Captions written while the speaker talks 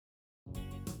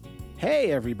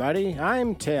Hey everybody,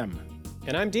 I'm Tim.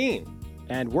 And I'm Dean.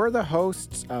 And we're the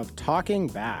hosts of Talking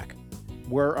Back.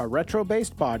 We're a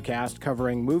retro-based podcast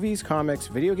covering movies, comics,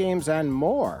 video games, and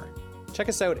more. Check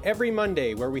us out every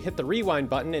Monday where we hit the rewind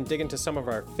button and dig into some of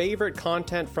our favorite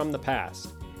content from the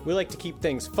past. We like to keep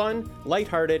things fun,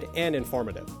 lighthearted, and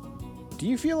informative. Do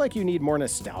you feel like you need more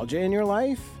nostalgia in your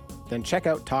life? Then check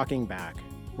out Talking Back.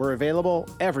 We're available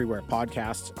everywhere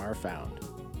podcasts are found.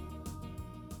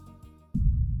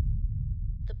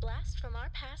 The Blast from Our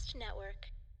Past Network.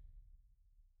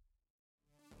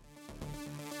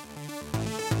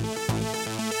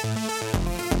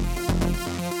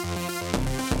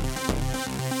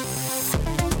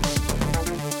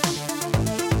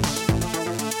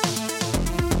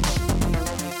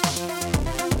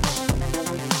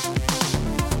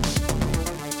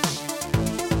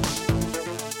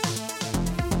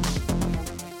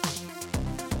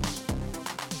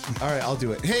 All right, I'll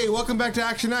do it. Hey, welcome back to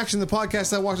Action, the podcast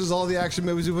that watches all the action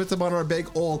movies. We put them on our big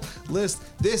old list.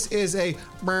 This is a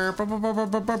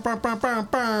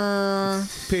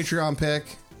Patreon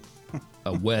pick.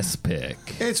 A Wes pick.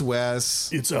 It's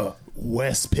Wes. It's a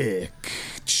Wes pick.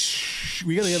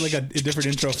 We gotta get like a different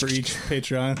intro for each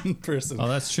Patreon person. Oh,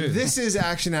 that's true. This is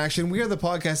Action. We are the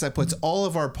podcast that puts all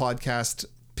of our podcast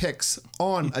picks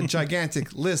on a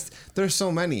gigantic list. There's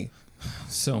so many.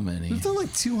 So many. We've done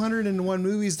like 201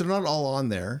 movies. They're not all on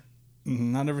there.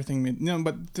 Not everything. No,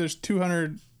 but there's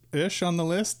 200-ish on the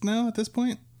list now at this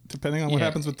point. Depending on what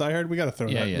happens with Die Hard, we gotta throw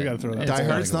that. We gotta throw that. Die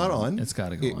Hard's not on. It's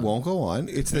gotta go on. It won't go on.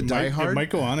 It's the Die Hard. It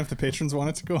might go on if the patrons want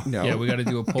it to go on. No. Yeah, we gotta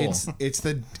do a poll. It's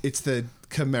the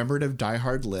commemorative Die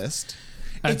Hard list.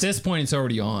 At this point, it's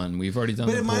already on. We've already done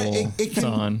the poll. It's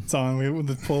on. It's on.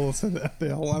 The poll said that they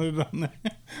all wanted it on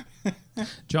there.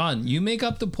 John, you make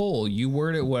up the poll. You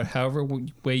word it however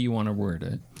way you want to word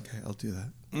it. Okay, I'll do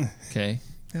that. Okay.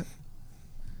 Yep.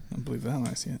 I don't believe that when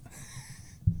I see it.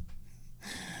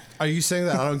 Are you saying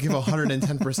that I don't give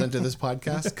 110% to this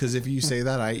podcast? Because if you say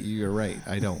that, you're right.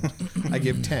 I don't. I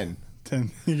give 10.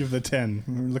 10. You give the 10.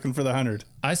 We're looking for the 100.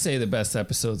 I say the best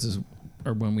episodes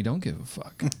are when we don't give a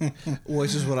fuck.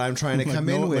 Which is what I'm trying to come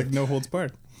in with. Like no holds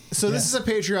barred. So this is a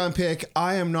Patreon pick.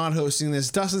 I am not hosting this.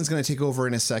 Dustin's going to take over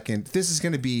in a second. This is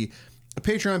going to be a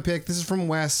Patreon pick. This is from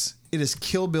Wes. It is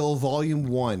Kill Bill Volume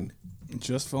 1.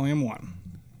 Just Volume 1.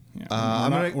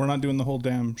 Yeah, we're not doing the whole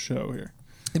damn show here.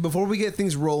 And before we get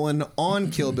things rolling on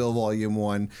Kill Bill Volume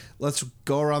 1, let's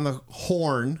go around the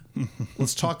horn.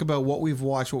 Let's talk about what we've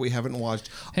watched, what we haven't watched.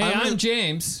 Hey, I'm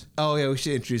James. Oh, yeah, we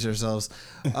should introduce ourselves.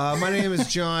 My name is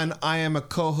John. I am a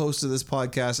co-host of this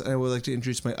podcast, and I would like to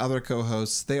introduce my other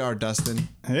co-hosts. They are Dustin.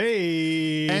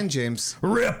 Hey. And James.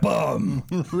 Rip 'em.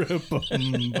 Rip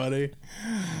 'em, buddy.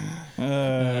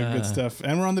 Good stuff.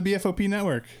 And we're on the BFOP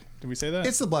network. Did we say that?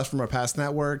 It's the Blast from Our Past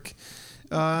network.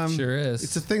 Sure is.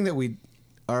 It's a thing that we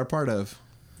are a part of.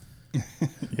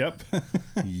 Yep.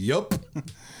 Yup.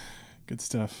 Good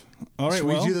stuff. All right, Should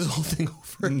we do this whole thing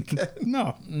over again?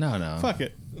 No. Fuck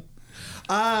it.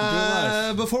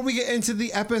 Before we get into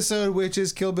the episode, which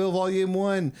is Kill Bill Volume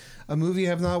 1, a movie I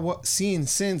have not seen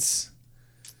since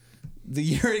the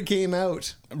year it came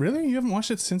out. Really? You haven't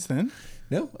watched it since then?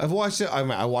 No, I've watched it.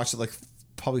 I watched it like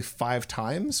probably 5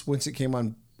 times once it came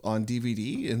on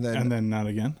DVD, and then not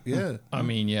again. Yeah. I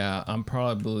mean, yeah, I'm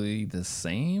probably the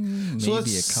same.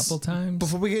 Maybe a couple times.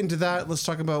 Before we get into that, let's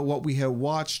talk about what we have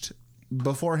watched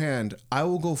beforehand. I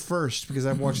will go first because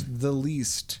I've watched the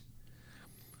least.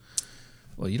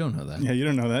 Well, you don't know that. Yeah, you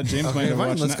don't know that. James might have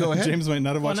watched. Let's go ahead. James might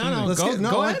not have watched.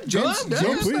 Go ahead. James,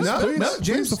 please.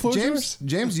 James, the floor is yours.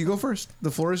 James, you go first.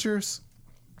 The floor is yours.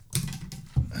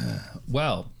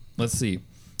 Well, let's see.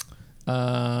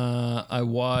 I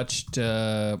watched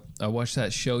that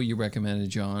show you recommended,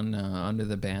 John, Under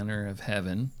the Banner of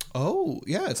Heaven. Oh,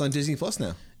 yeah, it's on Disney Plus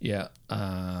now. Yeah. So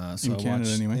In I Canada,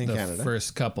 watched anyway. the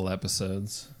first couple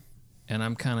episodes, and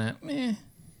I'm kind of meh.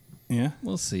 Yeah.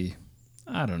 We'll see.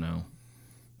 I don't know.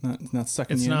 Not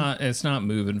sucking you in? It's not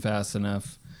moving fast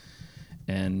enough,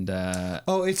 and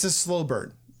It's a slow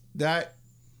burn.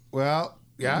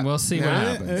 Yeah. We'll see what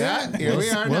happens. Yeah, here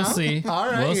we are now. We'll see. All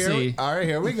right, We'll see. All right,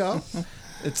 here we go.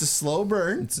 It's a slow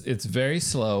burn. It's very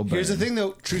slow. Burn. Here's the thing,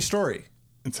 though. True story.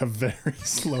 It's a very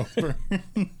slow burn.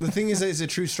 The thing is, it's a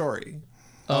true story.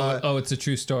 It's a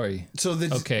true story. So now I'm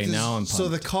pumped. So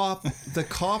the cop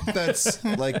that's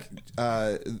like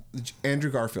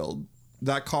Andrew Garfield.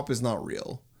 That cop is not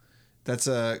real. That's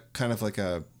a kind of like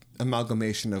a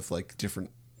amalgamation of like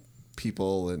different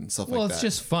people and stuff like that. Well, it's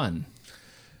just fun.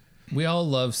 We all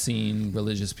love seeing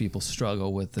religious people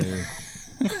struggle with their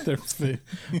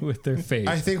with their faith.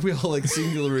 I think we all like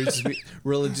seeing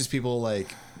religious people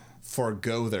like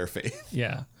forego their faith.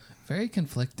 Yeah. Very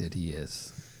conflicted he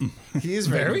is. He is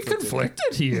very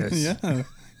conflicted. He is. Yeah.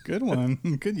 Good one.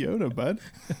 Good Yoda, bud.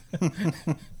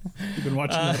 You've been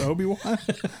watching that Obi-Wan?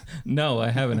 No, I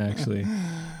haven't actually.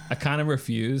 I kind of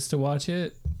refuse to watch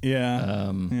it.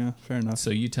 Yeah. Yeah, fair enough. So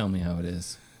you tell me how it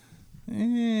is.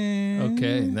 Okay,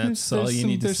 Okay, that's all you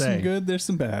need to there's say. There's some good, there's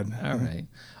some bad. All right.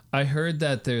 I heard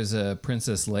that there's a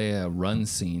Princess Leia run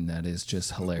scene that is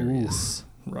just hilarious.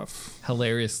 Ooh, rough.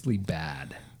 Hilariously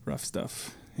bad. Rough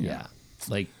stuff. Yeah.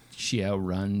 Like she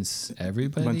outruns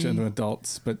everybody. A bunch of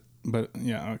adults, but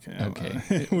yeah,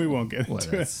 okay. We won't get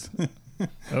into it.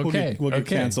 Okay. We'll get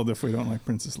canceled if we don't like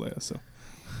Princess Leia, so.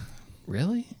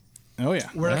 Really? Oh, yeah.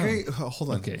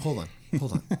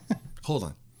 Hold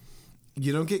on.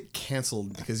 You don't get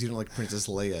canceled because you don't like Princess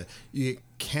Leia. You get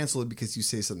canceled because you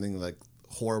say something like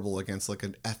horrible against like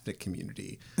an ethnic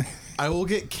community. I will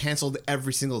get canceled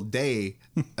every single day.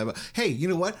 Hey, you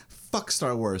know what? Fuck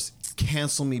Star Wars.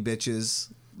 Cancel me, bitches.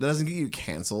 That doesn't get you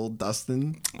canceled,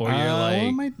 Dustin. Or you're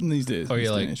like, these days. Or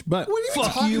you're like, but what are you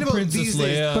fuck talking you, about Princess these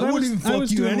days? Leia. But I wouldn't even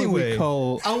fuck you anyway.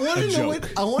 I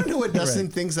want to know what Dustin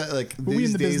Right. thinks that like we these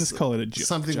in the days business call it a joke.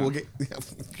 something John. will get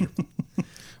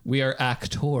we are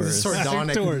actors.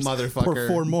 sardonic Actors. motherfucker.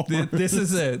 For more. This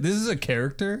is a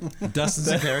character. Dustin's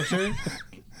a character.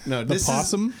 No, The this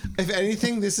possum? Is, if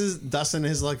anything, this is Dustin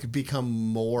has like become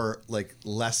more like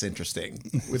less interesting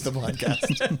with the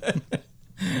podcast.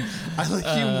 I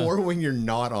like you more when you're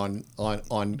not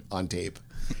on tape.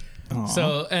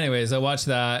 So, anyways, I watched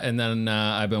that, and then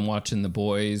I've been watching The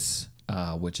Boys,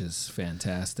 which is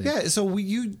fantastic. Yeah, so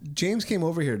James came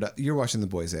over here. You're watching The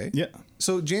Boys, eh? Yeah.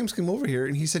 So James came over here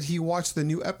and he said he watched the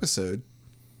new episode.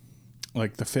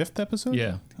 Like the 5th episode?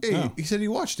 Yeah. Hey, Oh. he said he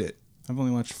watched it. I've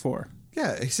only watched 4.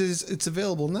 Yeah, he says it's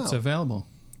available now. It's available.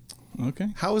 Okay.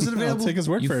 How is it available? I'll take his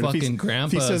word You for it. If fucking he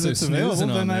grandpas says are it's available, snoozing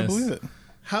on then I this. believe it.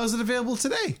 How is it available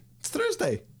today? It's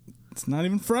Thursday. It's not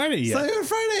even Friday It's yet. not even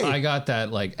Friday. I got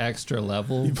that like extra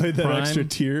level. You played that Prime. extra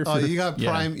tier. Oh, For, you got Yeah.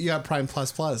 Prime. You got Prime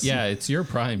Plus Plus. Yeah, it's your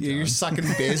prime. Yeah, you're John. sucking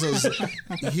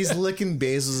Bezos. He's licking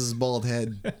Bezos' bald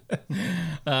head.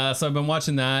 So I've been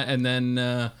watching that, and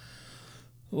then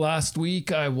last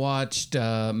week I watched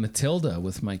Matilda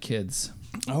with my kids.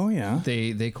 Oh yeah.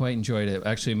 They quite enjoyed it.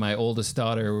 Actually, my oldest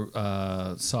daughter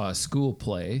saw a school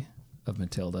play of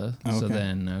Matilda. So Okay.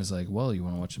 then I was like, "Well, you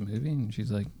want to watch a movie?" And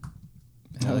she's like,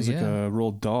 That "Hell was yeah!" like a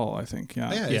Roald Dahl, I think.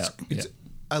 Yeah. Yeah, Yeah, it's,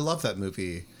 I love that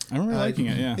movie. I remember liking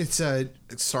it. Yeah. It's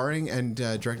starring and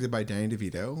directed by Danny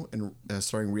DeVito and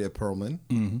starring Rhea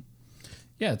Perlman.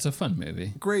 Yeah, it's a fun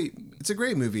movie. Great. It's a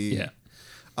great movie. Yeah.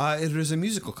 There's a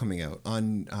musical coming out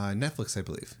on Netflix, I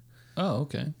believe. Oh,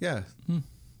 okay. Yeah.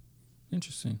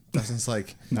 Interesting. Dustin's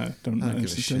like, No, don't I don't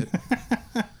give a shit.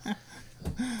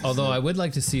 Although I would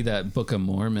like to see that Book of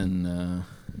Mormon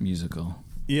musical.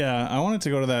 Yeah, I wanted to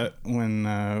go to that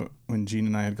when Gene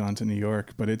and I had gone to New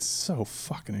York, but it's so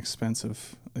fucking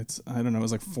expensive. I don't know, it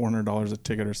was like $400 a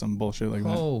ticket or some bullshit like that.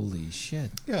 Holy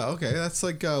shit. Yeah, okay. That's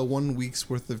like 1 week's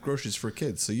worth of groceries for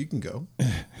kids, so you can go.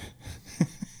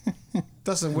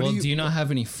 Dustin, Well, do you not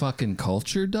have any fucking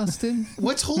culture, Dustin?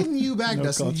 what's holding you back, No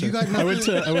Dustin? culture. You got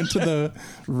nothing. I went to the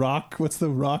Rock. What's the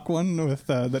Rock one with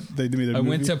that they made a I movie?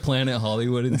 went to Planet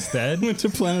Hollywood instead. I went to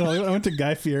Planet Hollywood. I went to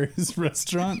Guy Fieri's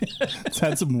restaurant. It's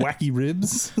had some wacky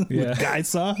ribs Yeah. with guy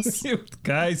sauce.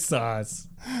 Guy sauce.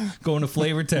 Going to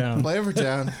Flavortown.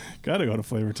 Flavortown. Gotta go to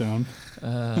Flavortown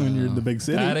when you're in the big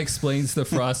city. That explains the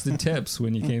frosted tips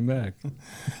when you came back.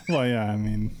 Well, yeah, I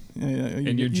mean,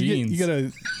 And your jeans. You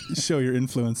gotta show your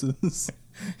influences.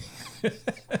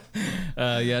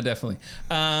 Yeah, definitely.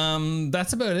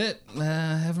 That's about it. I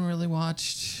haven't really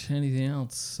watched anything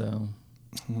else, so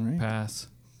All right, pass.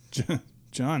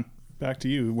 John, back to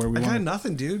you. Where we I got want?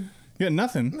 nothing, dude. You got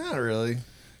nothing. Not really.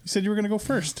 You said you were gonna go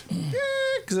first. Yeah,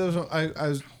 because I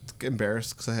was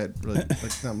embarrassed because I had really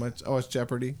like not much. I watched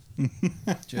Jeopardy.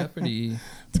 Jeopardy.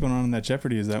 What's going on in that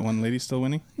Jeopardy? Is that one lady still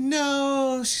winning?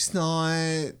 No, she's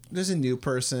not. There's a new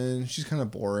person. She's kind of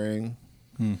boring.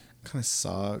 Kind of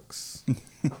sucks.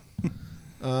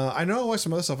 I know I watched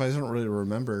some other stuff. I just don't really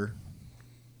remember.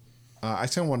 I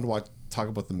still wanted to talk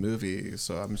about the movie,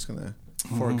 so I'm just gonna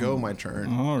forego my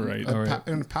turn. All right. I'm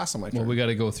gonna pass on my turn. Well, we got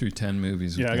to go through 10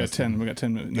 movies. with Yeah, I got Dustin. 10. We got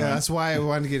 10 minutes. Yeah, that's why I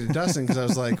wanted to get to Dustin because I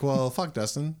was like, well, fuck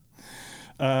Dustin.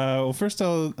 Well, first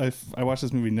I watched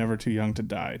this movie, Never Too Young to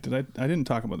Die. I didn't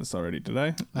talk about this already, did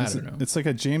I? I don't know. It's like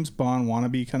a James Bond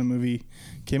wannabe kind of movie.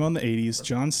 Came out in the 80s.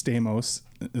 John Stamos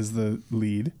is the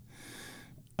lead.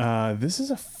 This is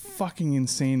a fucking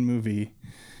insane movie.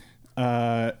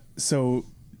 So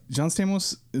John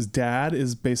Stamos' dad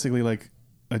is basically like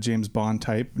a James Bond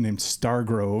type named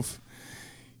Stargrove.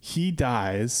 he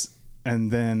dies,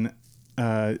 and then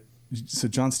so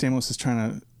John Stamos is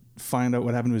trying to find out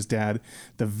what happened to his dad.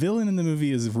 The villain in the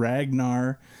movie is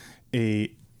Ragnar, this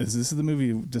is the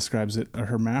movie describes it, a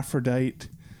hermaphrodite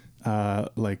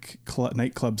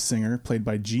nightclub singer played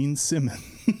by Gene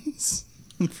Simmons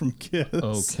from Kiss.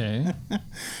 Okay.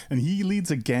 And he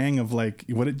leads a gang of like,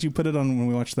 what did you put it on when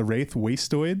we watched The Wraith?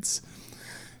 Wastoids?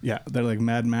 Yeah, they're like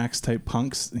Mad Max type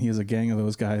punks. He has a gang of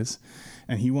those guys.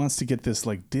 And he wants to get this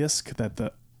like disc that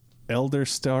the Elder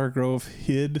Stargrove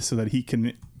hid so that he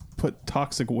can put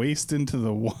toxic waste into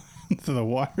the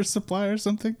water supply or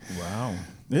something. Wow.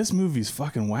 This movie's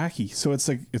fucking wacky. So it's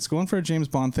like, it's going for a James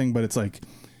Bond thing, but it's like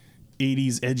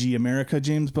 80s edgy America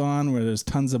James Bond, where there's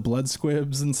tons of blood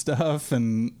squibs and stuff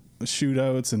and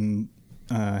shootouts and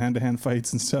hand-to-hand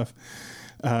fights and stuff.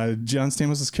 John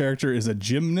Stamos' character is a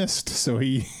gymnast, so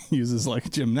he uses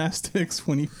like gymnastics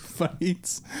when he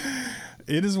fights.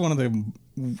 It is one of the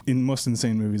most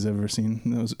insane movies I've ever seen.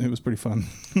 It was pretty fun.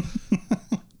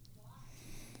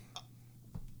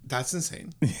 That's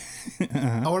insane.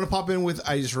 I want to pop in with,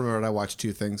 I just remembered I watched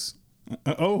two things.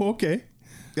 Okay.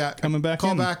 Yeah. Coming back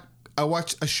Call in. back. I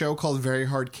watched a show called Very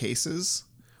Hard Cases.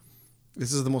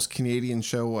 This is the most Canadian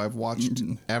show I've watched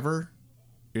ever.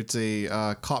 It's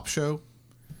a cop show.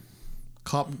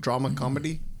 Cop drama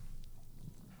comedy.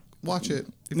 Watch it.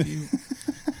 If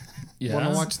you want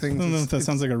to watch things. I don't know if that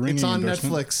sounds like a ringing It's on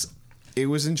endorsement. Netflix. It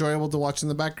was enjoyable to watch in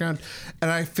the background. And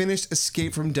I finished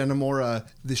Escape from Dannemora,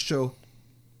 this show.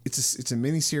 It's a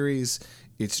miniseries.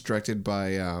 It's directed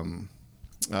by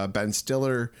Ben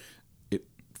Stiller. It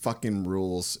fucking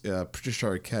rules. Patricia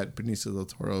Arquette, Benicio del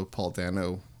Toro, Paul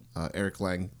Dano, Eric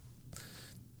Lang,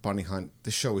 Bonnie Hunt.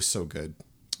 The show is so good.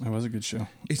 It was a good show.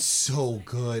 It's so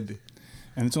good.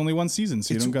 And it's only one season,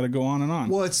 so you don't got to go on and on.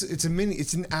 Well, it's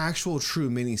an actual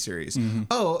true miniseries. Mm-hmm.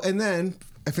 Oh, and then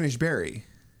I finished Barry.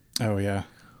 Oh, yeah.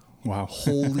 Wow.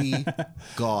 Holy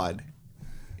God.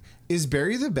 Is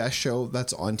Barry the best show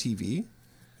that's on TV?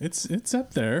 It's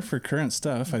up there for current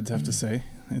stuff, I'd have to say.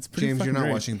 It's pretty James, fucking you're not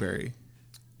great. watching Barry.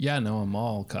 Yeah, no, I'm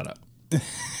all caught up.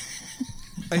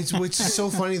 It's so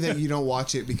funny that you don't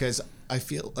watch it, because I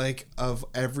feel like of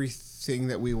everything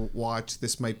that we watch,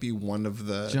 this might be one of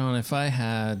the... John, if I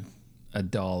had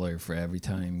 $1 for every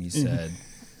time you said,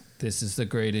 this is the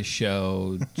greatest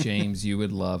show, James, you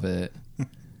would love it.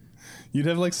 You'd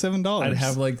have like $7. I'd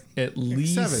have like at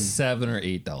least $7 or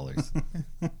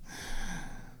 $8.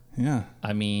 Yeah.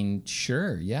 I mean,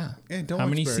 sure, yeah. Yeah, don't How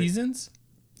watch many Barry. seasons?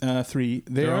 3.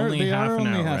 They're only half an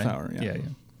hour, half right? hour. Yeah. Yeah.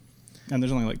 And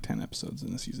there's only like 10 episodes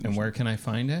in the season. And where can I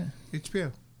find it?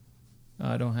 HBO.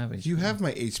 I don't have it. You have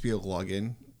my HBO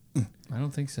login. I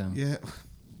don't think so. Yeah.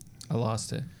 I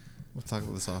lost it. We'll talk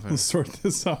about this off We'll air. sort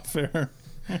this off fair.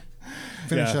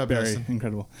 Finish up, Barry. Justin.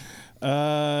 Incredible.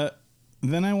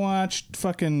 Then I watched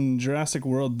fucking Jurassic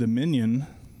World Dominion.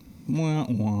 Wah,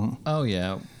 wah. Oh,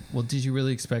 yeah. Well, did you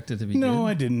really expect it to be good? No,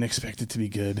 I didn't expect it to be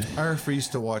good. I refuse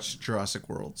to watch Jurassic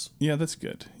Worlds. Yeah, that's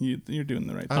good. You're doing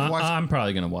the right thing. I'm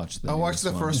probably going to watch the I watched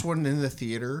the newest first one in the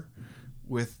theater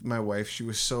with my wife. She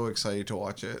was so excited to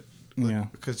watch it. Yeah.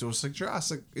 Because it was like,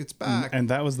 Jurassic, it's back. And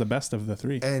that was the best of the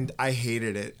 3. And I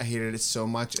hated it. I hated it so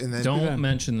much. And then Don't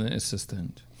mention the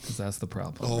assistant, because that's the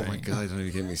problem. Oh right? my God! Don't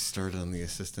even get me started on the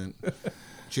assistant.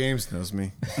 James knows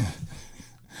me.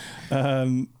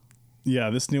 Yeah,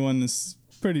 this new one is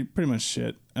pretty much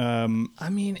shit. I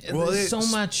mean, Well, there's it's-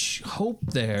 so much hope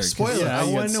there. 'cause- Spoiler. Yeah, I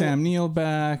you wanna got know- Sam Neill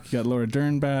back. You got Laura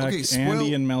Dern back. Okay,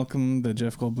 Andy and Malcolm, the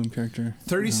Jeff Goldblum character.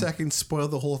 30 seconds, spoil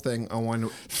the whole thing. I want to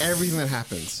know everything that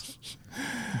happens.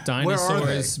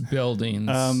 Dinosaurs, buildings.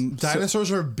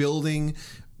 Dinosaurs are building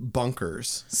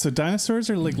bunkers. So dinosaurs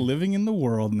are like living in the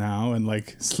world now and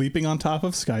like sleeping on top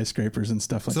of skyscrapers and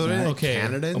stuff like So that. they're okay.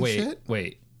 Canada and wait, shit?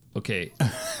 wait. Okay.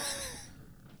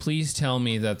 Please tell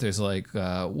me that there's like,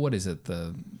 what is it?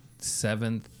 The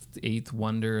 7th, 8th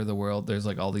wonder of the world. There's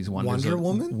like all these wonders. Wonder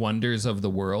Woman? Wonders of the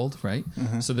world, right?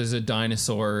 So there's a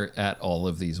dinosaur at all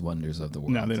of these wonders of the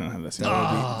world. No, they don't have that. Same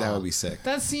That would be sick.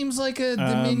 That seems like a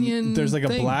Dominion. There's like a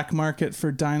thing. black market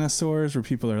for dinosaurs where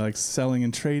people are like selling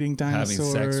and trading Having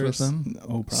dinosaurs. sex with them?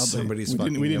 Oh, probably. Somebody's we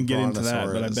fucking didn't get a into that,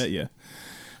 but I brontosaurus. bet you.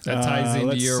 That ties into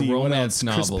Let's your see, what romance else?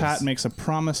 novels. Chris Pratt makes a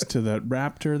promise to the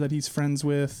raptor that he's friends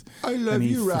with. I love and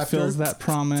he you, raptor. fulfills that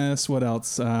promise. What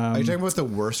else? Are you talking about the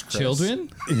worst Chris? Children?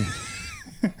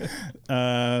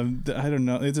 I don't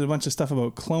know. It's a bunch of stuff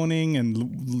about cloning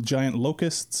and giant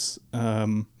locusts.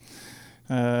 Yeah,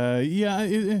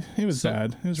 it was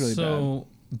bad. It was really bad. So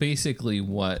basically,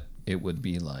 what it would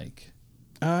be like.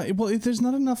 There's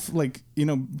not enough, like,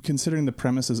 considering the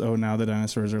premise is, now the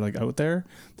dinosaurs are like out there.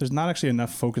 There's not actually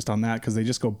enough focused on that because they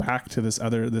just go back to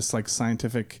this like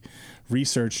scientific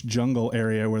research jungle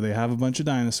area where they have a bunch of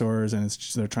dinosaurs and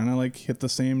they're trying to like hit the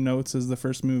same notes as the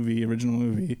first original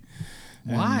movie.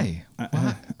 Why?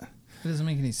 It doesn't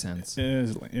make any sense.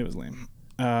 It was lame.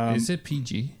 Is it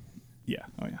PG? Yeah.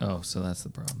 Oh yeah. Oh, so that's the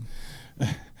problem.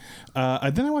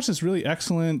 Then I watched this really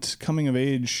excellent coming of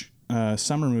age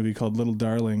summer movie called Little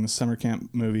Darlings, summer camp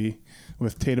movie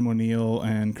with Tatum O'Neal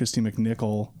and Christy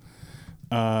McNichol.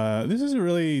 This is a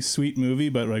really sweet movie,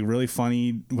 but like really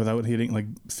funny without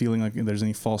feeling like there's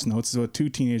any false notes. So two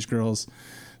teenage girls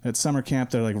at summer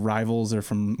camp, they're like rivals. They're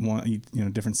from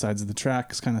different sides of the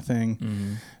tracks kind of thing.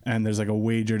 Mm-hmm. And there's like a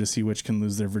wager to see which can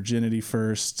lose their virginity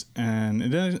first. And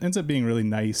it ends up being really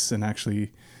nice and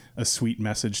actually a sweet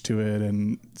message to it.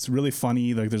 And it's really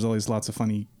funny. Like there's always lots of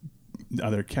funny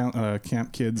other camp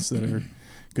kids that are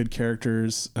good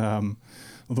characters.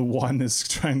 The one is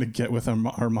trying to get with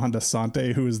Armand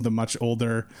Asante, who is the much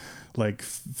older like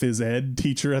phys ed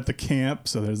teacher at the camp.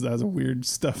 So that's a weird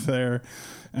stuff there.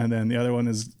 And then the other one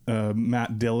is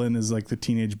Matt Dillon is like the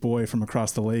teenage boy from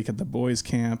across the lake at the boys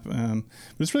camp. But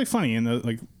it's really funny and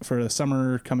like for a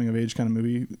summer coming of age kind of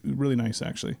movie, really nice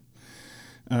actually.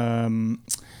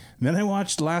 Then I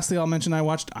watched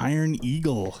Iron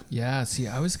Eagle. Yeah, see,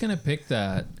 I was going to pick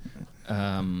that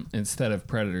instead of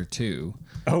Predator 2.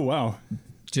 Oh, wow.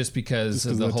 Just because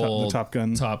of the whole Top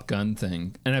Gun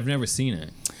thing. And I've never seen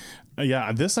it.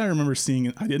 Yeah, this I remember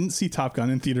seeing. I didn't see Top Gun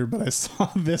in theater, but I saw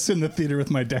this in the theater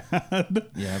with my dad.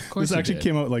 Yeah, of course. This actually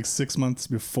came out like 6 months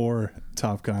before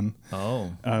Top Gun. Oh.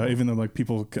 Even though like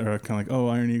people are kind of like, oh,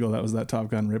 Iron Eagle, that was that Top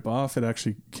Gun ripoff. It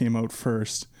actually came out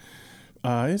first.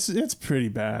 It's pretty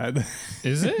bad.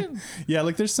 Is it? Yeah,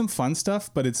 like there's some fun stuff,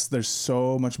 but there's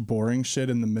so much boring shit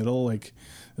in the middle. Like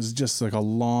it's just like a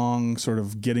long sort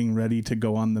of getting ready to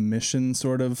go on the mission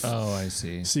sort of. Oh, I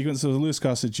see. Sequence. So Louis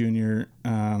Gossett Jr.,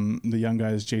 the young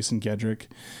guy is Jason Gedrick,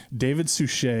 David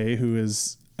Suchet, who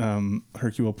is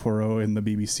Hercule Poirot in the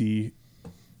BBC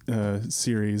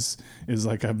series, is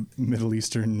like a Middle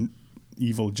Eastern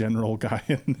evil general guy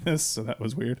in this. So that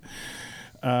was weird.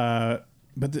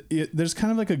 But there's kind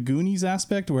of like a Goonies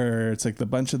aspect where it's like the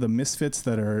bunch of the misfits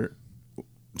that are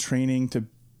training to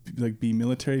like be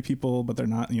military people, but they're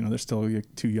not, they're still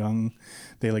like, too young.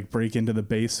 They like break into the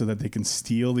base so that they can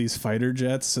steal these fighter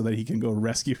jets so that he can go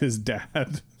rescue his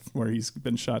dad where he's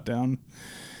been shot down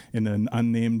in an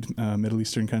unnamed Middle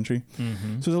Eastern country.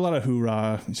 Mm-hmm. So there's a lot of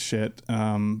hoorah shit.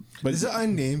 But is it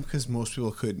unnamed because most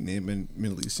people couldn't name a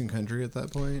Middle Eastern country at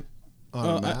that point?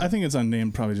 I think it's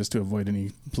unnamed probably just to avoid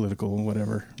any political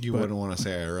whatever. Wouldn't want to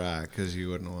say Iraq because you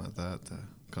wouldn't want that to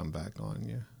come back on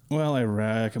you. Well,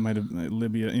 Iraq, it might have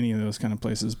Libya, any of those kind of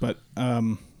places. But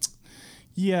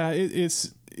yeah,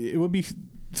 it would be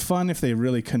fun if they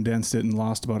really condensed it and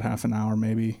lost about half an hour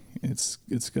maybe.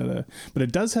 But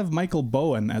it does have Michael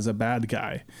Bowen as a bad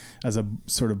guy, as a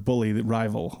sort of bully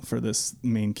rival for this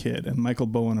main kid. And Michael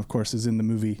Bowen, of course, is in the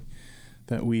movie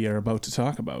that we are about to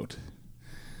talk about.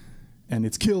 And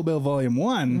it's Kill Bill Volume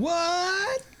 1.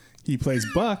 What? He plays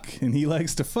Buck, and he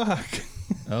likes to fuck.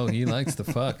 Oh, he likes to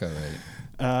fuck, all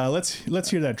right. Let's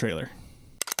hear that trailer.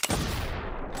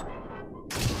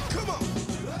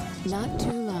 Not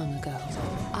too long ago,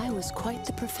 I was quite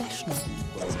the professional.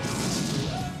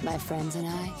 My friends and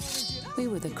I, we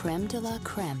were the creme de la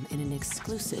creme in an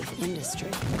exclusive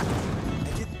industry.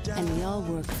 And we all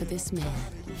worked for this man,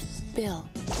 Bill.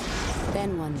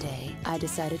 Then one day, I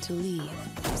decided to leave,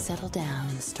 settle down,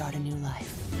 and start a new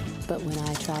life. But when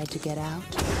I tried to get out,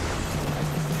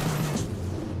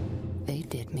 they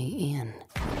did me in.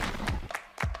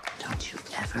 Don't you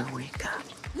ever wake up.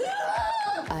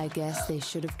 I guess they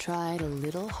should have tried a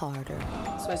little harder.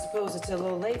 So I suppose it's a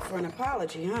little late for an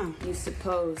apology, huh? You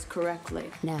suppose correctly.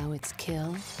 Now it's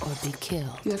kill or be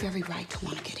killed. You have every right to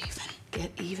want to get even.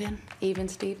 Get even? Even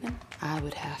Steven? I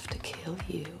would have to kill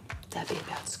you. That'd be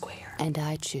about square. And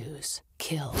I choose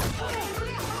kill.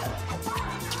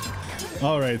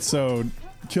 All right, so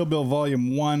Kill Bill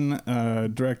Volume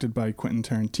 1, directed by Quentin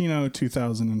Tarantino,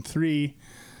 2003,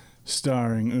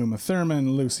 starring Uma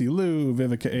Thurman, Lucy Liu,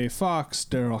 Vivica A. Fox,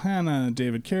 Daryl Hannah,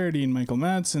 David Carradine, Michael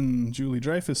Madsen, Julie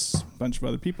Dreyfus, a bunch of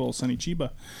other people, Sonny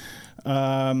Chiba.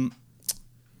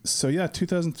 So yeah,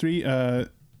 2003,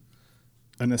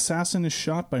 an assassin is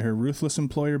shot by her ruthless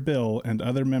employer Bill and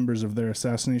other members of their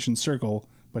assassination circle,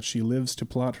 but she lives to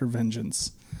plot her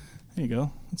vengeance. There you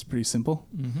go. That's pretty simple.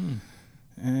 Mm-hmm.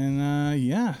 And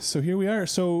yeah, so here we are.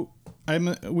 So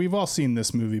we've all seen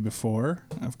this movie before,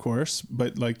 of course,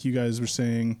 but like you guys were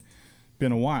saying,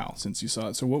 been a while since you saw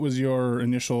it. So what was your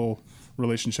initial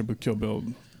relationship with Kill Bill,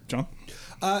 John?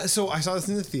 So I saw this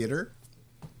in the theater.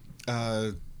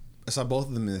 I saw both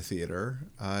of them in the theater.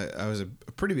 I was a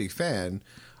pretty big fan.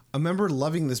 I remember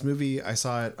loving this movie. I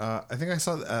saw it. I think I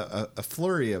saw a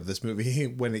flurry of this movie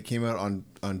when it came out on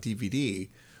DVD.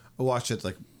 I watched it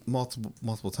like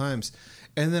multiple times,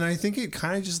 and then I think it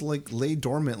kind of just like lay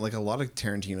dormant, like a lot of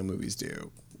Tarantino movies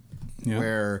do,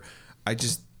 where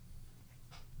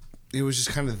it was just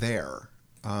kind of there.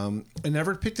 I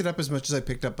never picked it up as much as I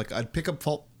picked up. Like I'd pick up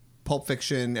Pulp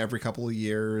Fiction every couple of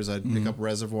years. I'd pick up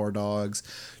Reservoir Dogs,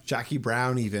 Jackie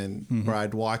Brown, even where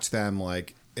I'd watch them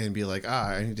like and be like,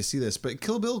 I need to see this. But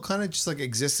Kill Bill kind of just like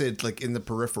existed like in the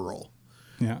peripheral.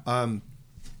 Yeah. And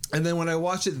then when I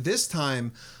watched it this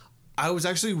time, I was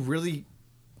actually really,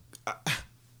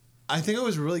 I think I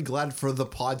was really glad for the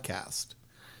podcast,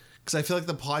 because I feel like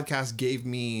the podcast gave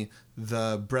me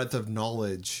the breadth of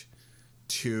knowledge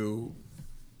to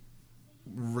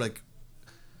like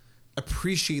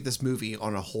appreciate this movie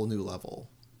on a whole new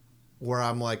level, where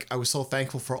I'm like, I was so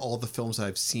thankful for all the films that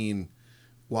I've seen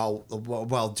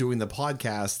while doing the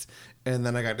podcast, and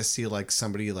then I got to see like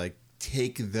somebody like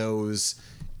take those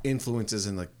influences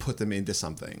and like put them into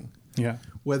something. Yeah.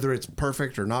 Whether it's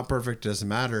perfect or not perfect doesn't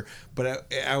matter, but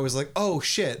I was like, oh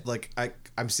shit, like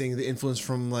I'm seeing the influence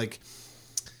from like,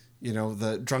 you know,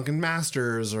 the Drunken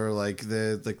Masters or like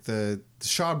the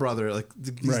Shaw Brother, like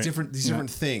these different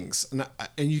things,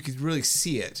 and you could really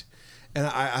see it, and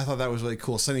I thought that was really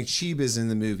cool. Sonny Chiba's in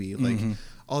the movie, like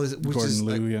all this, which Gordon is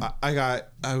Liu, like,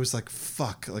 I was like,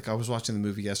 fuck, like I was watching the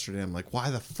movie yesterday. I'm like, why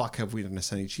the fuck have we done a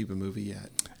Sonny Chiba movie yet?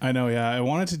 I know, yeah. I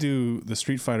wanted to do the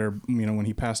Street Fighter, you know, when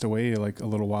he passed away like a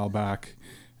little while back,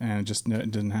 and it just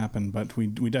didn't happen. But we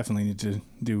definitely need to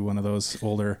do one of those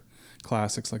older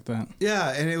classics like that.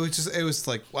 Yeah, and it was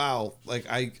like, wow, like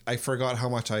I forgot how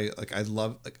much I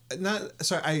love, like,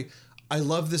 I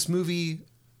love this movie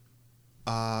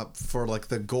for like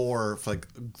the gore, for like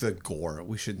the gore.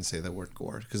 We shouldn't say that word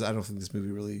gore, because I don't think this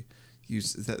movie really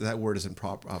uses that word isn't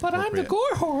proper. But I'm the gore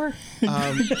whore.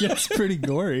 It's pretty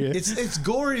gory. It's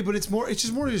gory, but it's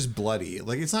just bloody.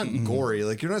 Like it's not gory.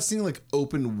 Like you're not seeing like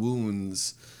open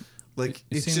wounds. Like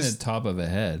You're it's seeing just the top of a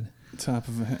head. Top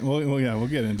of a head. Well, yeah, we'll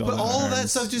get into all but that. all that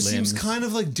stuff just seems limbs. kind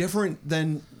of like different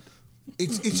than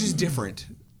it's just different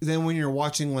than when you're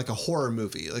watching like a horror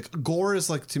movie. Like gore is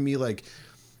like, to me, like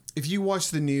if you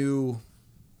watch the new,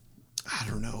 I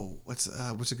don't know, what's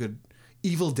a good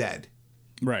Evil Dead.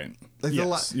 Right. Like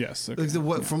yes. Okay. Like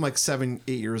the from like 7-8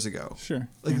 years ago. Sure.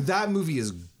 Like that movie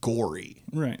is gory.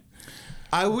 Right.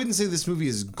 I wouldn't say this movie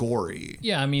is gory.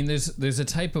 Yeah, I mean, there's a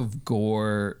type of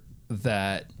gore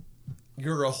that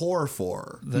You're a whore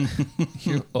for.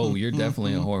 you're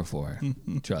definitely a whore for.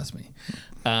 Trust me.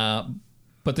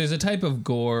 But there's a type of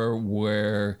gore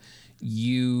where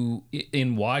you,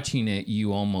 in watching it,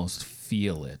 you almost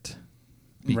feel it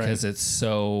because it's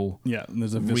so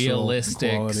there's a visceral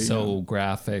realistic, quality, so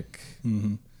graphic.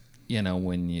 You know,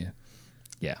 when you,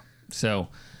 So,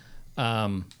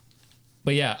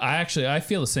 but yeah, I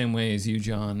feel the same way as you,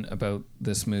 John, about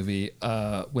this movie.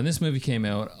 When this movie came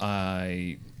out,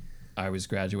 I was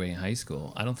graduating high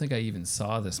school. I don't think I even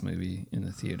saw this movie in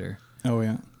the theater. Oh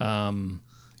yeah.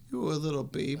 You were a little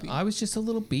baby. I was just a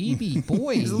little baby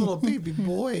boy. He's a little baby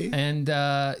boy. And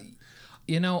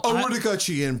you know, I would have got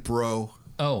you in, bro.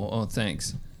 Oh,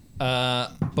 thanks.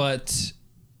 But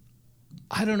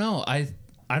I don't know. I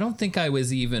don't think I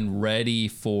was even ready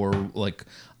for, like,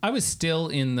 I was still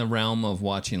in the realm of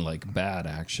watching like bad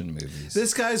action movies.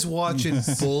 This guy's watching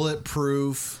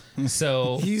Bulletproof.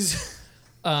 So He's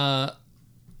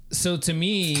so to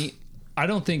me, I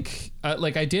don't think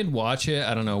like I did watch it.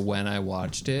 I don't know when I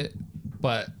watched it,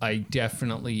 but I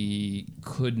definitely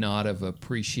could not have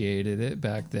appreciated it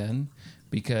back then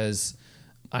because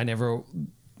I never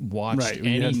watched anything.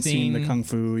 You hadn't seen the Kung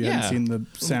Fu. You hadn't seen the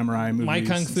samurai movies. My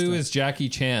Kung Fu is Jackie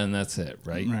Chan. That's it,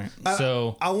 right? Right.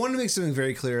 So I want to make something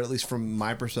very clear, at least from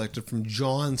my perspective, from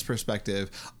John's perspective.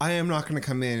 I am not going to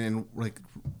come in and like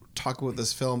talk about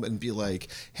this film and be like,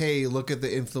 hey, look at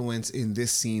the influence in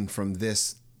this scene from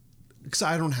this, because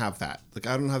I don't have that. Like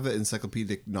I don't have the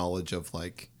encyclopedic knowledge of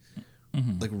like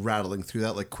like rattling through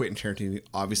that like Quentin Tarantino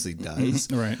obviously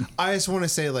does. Right. I just want to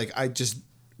say, like, I just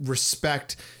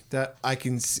respect that I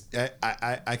can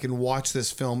watch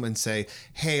this film and say,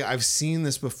 hey, I've seen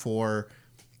this before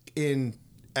in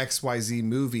XYZ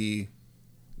movie.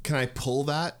 Can I pull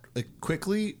that like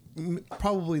quickly?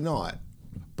 Probably not.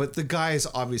 But the guy is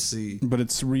obviously... But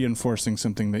it's reinforcing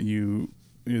something that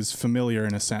is familiar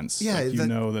in a sense. Yeah. Like you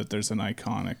know that there's an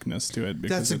iconicness to it.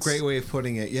 That's a great way of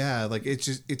putting it. Yeah. Like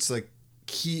it's like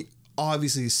he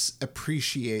obviously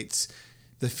appreciates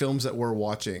the films that we're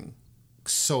watching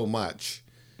so much.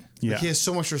 Yeah. Like, he has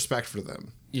so much respect for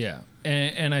them. Yeah.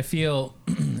 And I feel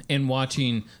in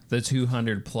watching the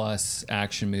 200 plus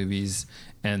action movies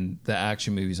and the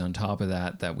action movies on top of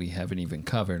that we haven't even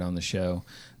covered on the show,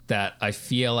 that I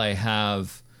feel I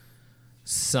have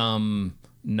some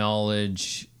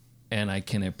knowledge and I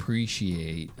can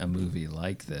appreciate a movie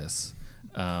like this.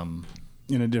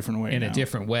 In a different way. In a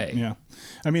different way. Yeah.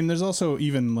 I mean, there's also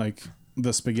even like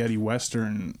the spaghetti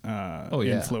Western yeah.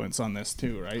 influence on this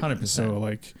too, right? 100%. So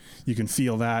like you can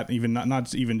feel that even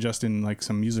not even just in like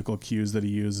some musical cues that he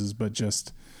uses, but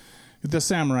just the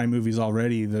samurai movies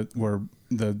already that were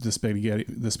the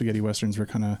spaghetti Westerns were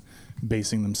kind of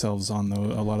basing themselves on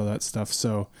a lot of that stuff.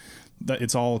 So that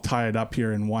it's all tied up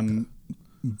here in one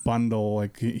bundle.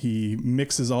 Like he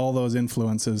mixes all those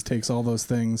influences, takes all those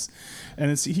things,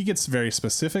 and he gets very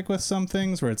specific with some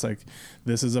things where it's like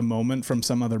this is a moment from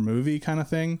some other movie kind of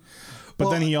thing, but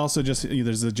then he also just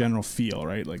there's a general feel,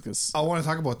 right? Like this. I want to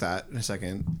talk about that in a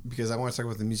second because I want to talk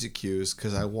about the music cues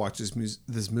because I watched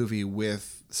this movie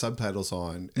with subtitles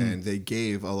on and they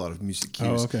gave a lot of music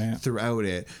cues throughout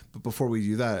it. But before we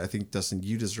do that, I think Dustin,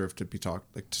 you deserve to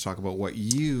talk about what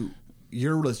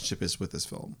your relationship is with this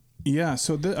film. Yeah,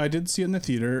 so I did see it in the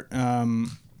theater, and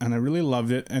I really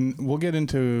loved it. And we'll get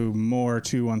into more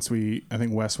too once I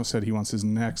think Wes said he wants his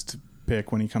next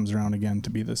pick when he comes around again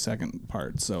to be the second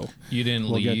part. So you didn't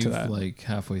we'll leave get to that. like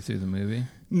halfway through the movie?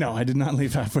 No, I did not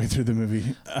leave halfway through the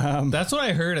movie. That's what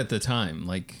I heard at the time.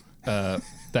 Like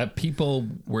that people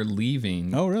were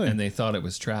leaving. Oh, really? And they thought it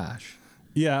was trash.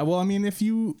 Yeah, well, I mean, if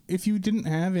you didn't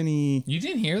have any, you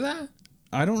didn't hear that.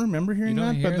 I don't remember hearing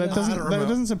that, but that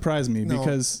doesn't surprise me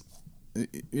because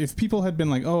if people had been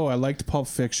like, "Oh, I liked Pulp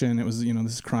Fiction. It was,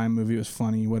 this crime movie. It was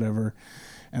funny, whatever,"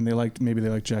 and they liked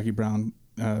Jackie Brown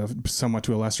somewhat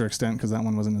to a lesser extent because that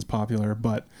one wasn't as popular,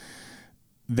 but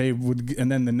they would. And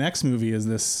then the next movie is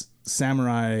this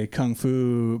samurai kung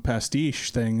fu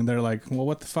pastiche thing, and they're like, "Well,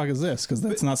 what the fuck is this?" Because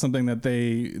that's not something that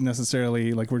they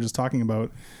necessarily like. We're just talking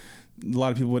about. A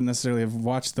lot of people wouldn't necessarily have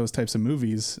watched those types of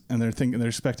movies, and they're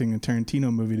expecting a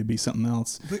Tarantino movie to be something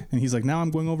else. And he's like, "Now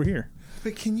I'm going over here."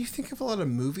 But can you think of a lot of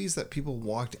movies that people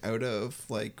walked out of,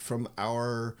 like from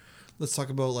our? Let's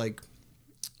talk about like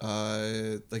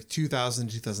 2000,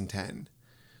 2010.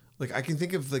 Like I can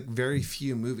think of like very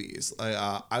few movies.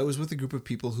 I was with a group of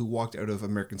people who walked out of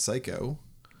American Psycho.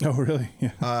 Oh, really?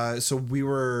 Yeah. So we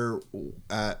were,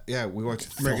 we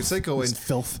watched American Psycho and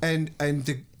filth, and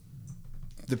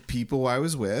the people I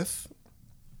was with,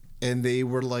 and they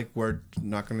were like, "We're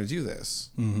not going to do this.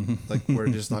 Like, we're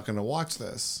just not going to watch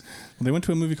this." Well, they went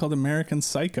to a movie called American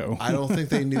Psycho. I don't think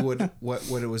they knew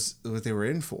what they were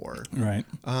in for. Right.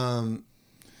 And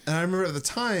I remember at the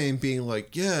time being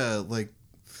like, "Yeah, like,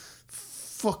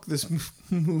 fuck this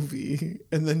movie,"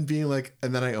 and then being like,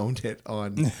 and then I owned it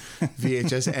on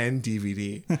VHS and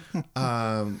DVD.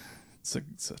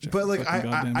 But like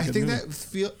I think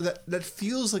that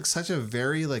feels like such a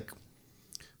very like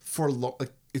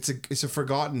it's a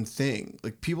forgotten thing.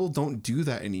 Like people don't do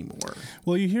that anymore.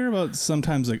 Well, you hear about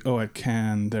sometimes like at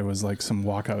Cannes there was like some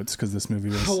walkouts because this movie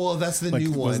was. Oh well, that's the new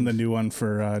one. Wasn't the new one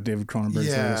for David Cronenberg's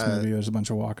latest movie? There's a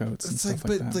bunch of walkouts and stuff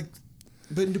like that.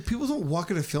 But people don't walk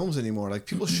out of films anymore. Like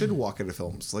people should walk out of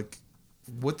films. Like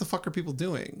what the fuck are people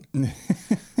doing?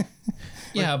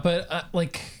 Yeah, but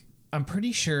I'm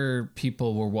pretty sure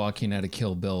people were walking out of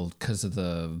Kill Bill because of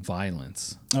the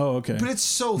violence. Oh, okay. But it's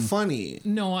so funny.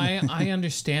 No, I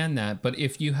understand that. But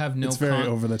if you have no... It's very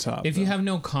over the top. If you have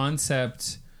no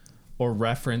concept or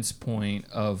reference point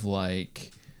of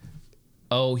like,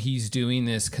 oh, he's doing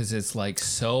this because it's like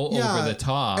so over the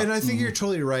top. And I think you're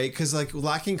totally right. Because like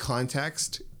lacking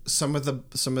context, some of the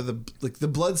like the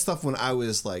blood stuff when I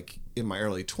was like in my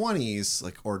early 20s,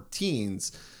 like or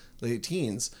late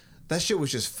teens, that shit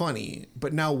was just funny.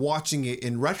 But now watching it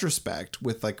in retrospect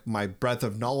with like my breadth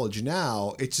of knowledge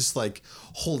now, it's just like,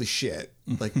 holy shit.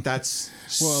 Like that's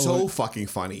fucking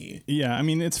funny. Yeah, I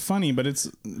mean it's funny, but it's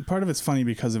part of it's funny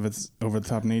because of its over the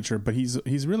top nature, but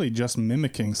he's really just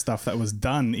mimicking stuff that was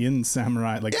done in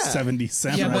samurai 70s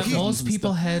samurai. Yeah, but films most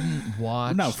people hadn't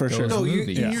watched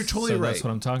movies. You're totally right. That's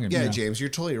what I'm talking about. Yeah, James, you're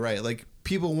totally right. Like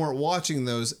people weren't watching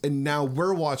those, and now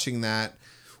we're watching that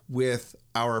with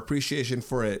our appreciation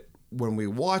for it when we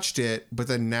watched it. But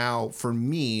then now for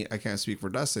me, I can't speak for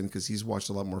Dustin because he's watched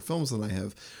a lot more films than I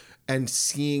have, and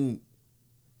seeing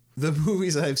the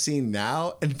movies I've seen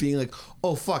now and being like,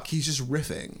 oh fuck, he's just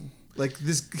riffing like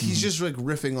this. He's just like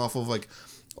riffing off of like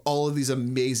all of these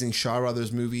amazing Shaw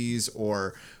Brothers movies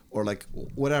or like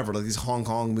whatever, like these Hong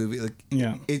Kong movies. Like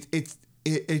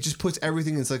it just puts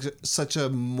everything in like such a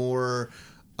more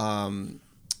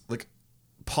like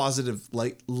positive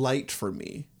light for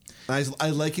me. I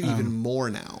like it even more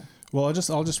now. Well, I'll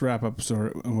just wrap up with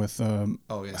Sorry,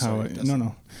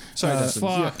 no. Sorry, Dustin.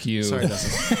 Fuck you. Sorry,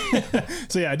 Dustin.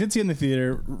 So yeah, I did see it in the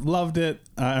theater, loved it.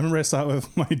 I remember I saw it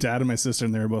with my dad and my sister,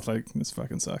 and they were both like, "This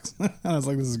fucking sucks." And I was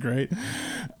like, "This is great."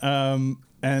 And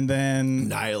then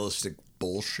Nihilistic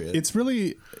bullshit. it's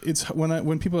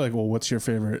when people are like, "Well, what's your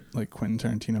favorite like Quentin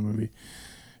Tarantino movie?"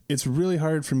 It's really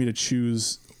hard for me to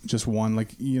choose just one.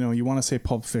 Like, you know, you want to say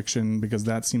Pulp Fiction because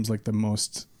that seems like the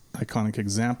most iconic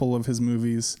example of his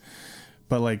movies,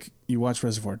 but like you watch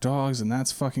Reservoir Dogs and that's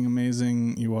fucking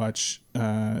amazing. You watch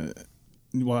I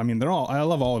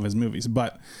love all of his movies,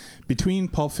 but between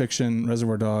Pulp Fiction,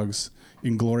 Reservoir Dogs,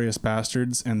 Inglourious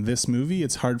Bastards, and this movie,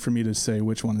 it's hard for me to say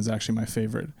which one is actually my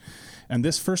favorite. And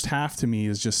this first half to me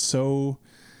is just so,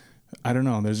 I don't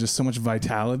know, there's just so much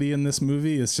vitality in this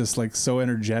movie. It's just like so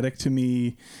energetic to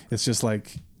me. It's just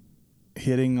like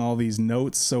hitting all these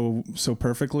notes so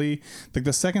perfectly. Like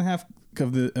the second half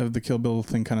of the Kill Bill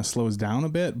thing kind of slows down a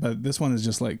bit, but this one is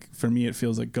just like, for me, it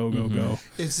feels like go.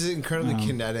 It's incredibly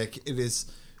kinetic. It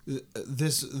is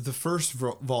the first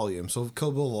volume. So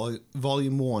Kill Bill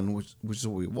Volume 1, which is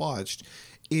what we watched,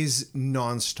 is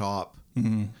nonstop.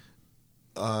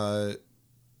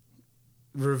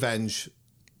 Revenge,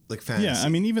 like fantasy. Yeah, I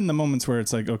mean, even the moments where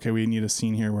it's like, okay, we need a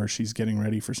scene here where she's getting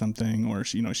ready for something, or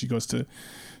she goes to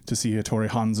see Hattori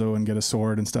Hanzo and get a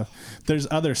sword and stuff. There's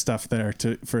other stuff there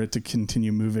for it to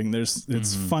continue moving.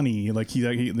 It's funny. Like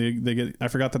they get. I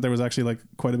forgot that there was actually like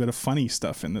quite a bit of funny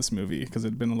stuff in this movie because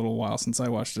it'd been a little while since I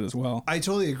watched it as well. I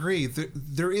totally agree.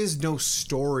 There is no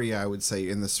story, I would say,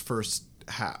 in this first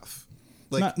half.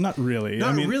 Like, not really.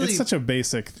 Not I mean, really. It's such a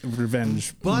basic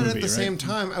revenge but movie, at the same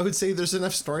time, I would say there's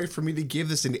enough story for me to give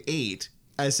this an 8.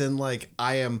 As in, like,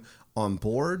 I am on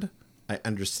board. I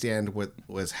understand what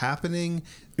was happening.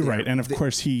 Right, and of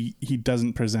course he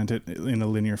doesn't present it in a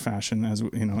linear fashion, as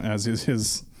you know, as is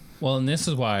his. Well, and this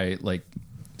is why, like,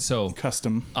 so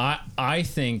custom. I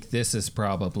think this is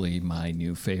probably my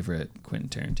new favorite Quentin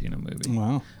Tarantino movie.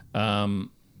 Wow.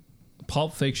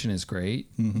 Pulp Fiction is great,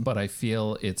 but I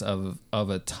feel it's of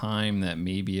a time that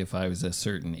maybe if I was a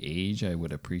certain age, I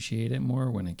would appreciate it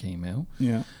more when it came out.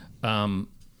 Yeah.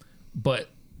 But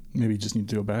maybe you just need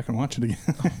to go back and watch it again.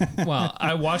 Well,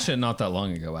 I watched it not that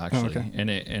long ago, actually, okay. and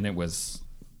it was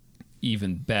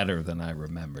even better than I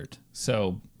remembered.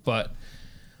 So, but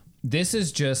this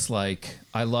is just like,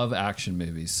 I love action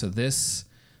movies. So this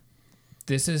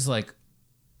is like,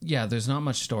 yeah, there's not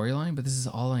much storyline, but this is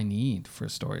all I need for a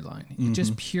storyline.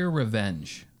 Just pure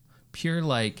revenge, pure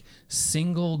like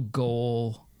single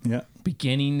goal,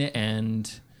 beginning to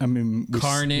end. I mean,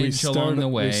 carnage along the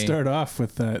way. We start off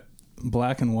with that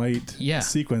black and white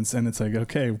sequence, and it's like,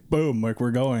 okay, boom, like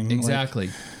we're going. Exactly.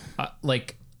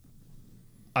 Like,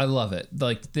 I love it.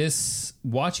 Like this,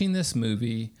 watching this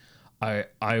movie,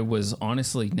 I was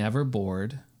honestly never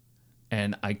bored,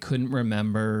 and I couldn't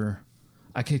remember.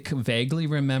 I could vaguely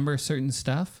remember certain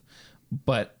stuff,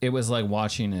 but it was like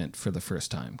watching it for the first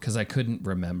time because I couldn't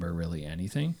remember really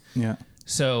anything. Yeah.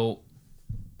 So,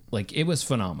 like, it was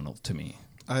phenomenal to me.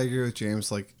 I agree with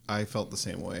James. Like, I felt the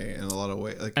same way in a lot of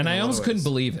ways. Like, and I almost couldn't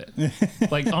believe it.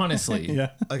 Like, honestly.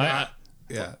 Yeah.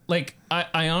 Like,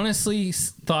 I honestly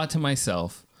thought to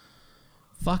myself,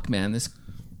 fuck, man, this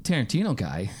Tarantino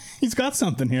guy. He's got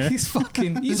something here. He's on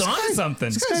something.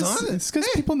 It's because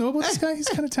people know about this guy. He's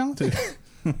kind of talented.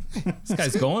 This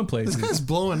guy's going places. This guy's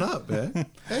blowing up, man.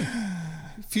 Hey,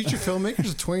 future filmmakers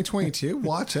of 2022,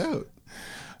 watch out.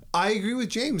 I agree with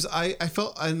James. I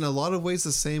felt in a lot of ways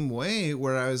the same way,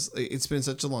 where it's been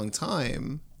such a long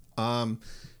time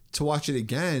to watch it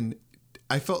again.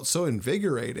 I felt so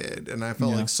invigorated, and I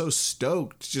felt like so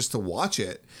stoked just to watch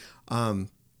it. I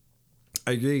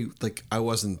agree. Like, I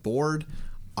wasn't bored.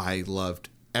 I loved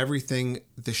everything.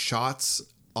 The shots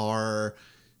are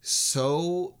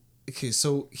so okay.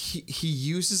 So he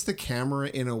uses the camera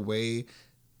in a way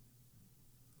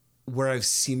where I've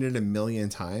seen it a million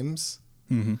times,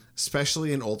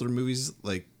 especially in older movies.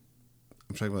 Like,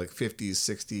 I'm talking about like 50s,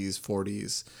 60s,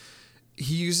 40s.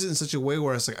 He uses it in such a way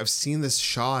where it's like, I've seen this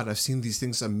shot. I've seen these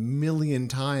things a million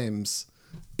times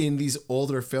in these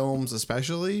older films,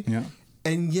 especially. Yeah.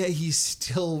 And yet he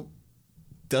still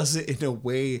does it in a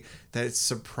way that it's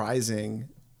surprising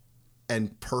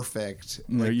and perfect.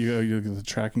 Like, you look at the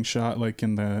tracking shot, like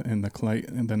in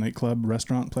the nightclub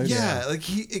restaurant place. Yeah, like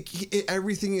he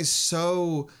everything is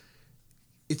so,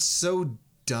 it's so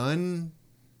done,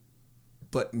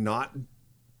 but not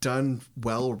done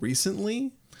well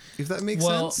recently. If that makes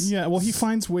sense. Yeah, well, he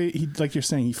finds like you're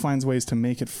saying, he finds ways to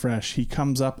make it fresh. He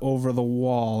comes up over the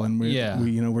wall, and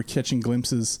we're catching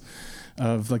glimpses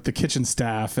of like the kitchen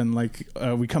staff, and like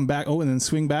we come back, and then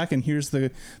swing back, and here's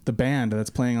the band that's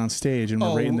playing on stage, and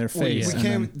we're right in their face. We and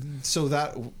can't. then- So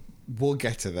that we'll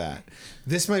get to that.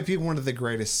 This might be one of the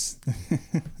greatest.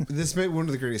 This might be one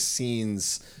of the greatest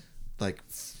scenes, like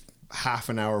half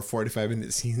an hour,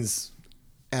 45-minute scenes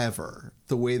ever.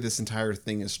 The way this entire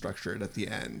thing is structured at the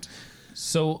end.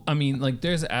 So, I mean, like,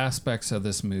 there's aspects of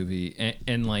this movie,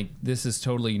 and like, this is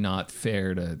totally not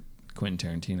fair to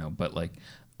Quentin Tarantino, but like,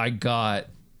 I got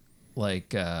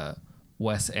like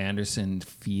Wes Anderson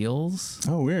feels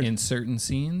weird. in certain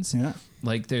scenes. Yeah.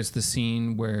 Like, there's the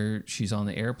scene where she's on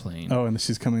the airplane. Oh, and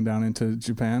she's coming down into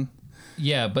Japan.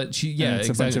 Yeah, but she, And it's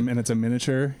exactly. and it's a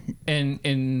miniature.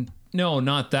 And no,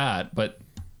 not that, but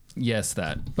yes,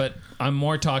 that. But I'm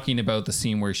more talking about the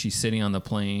scene where she's sitting on the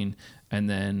plane, and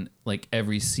then like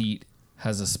every seat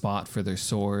has a spot for their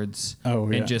swords. Oh,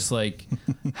 yeah. And just like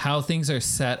how things are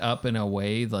set up in a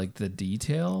way, like the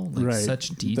detail, like Right. such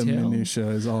detail. The minutia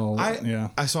is all.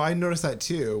 So I noticed that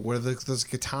too, where there's a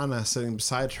katana sitting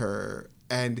beside her,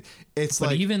 and it's But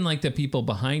like even like the people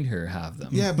behind her have them.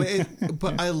 yeah,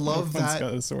 but I love Everyone's that.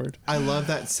 got a sword. I love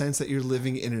that sense that you're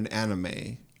living in an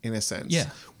anime, in a sense. Yeah.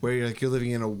 Where you're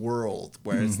living in a world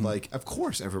where it's like, of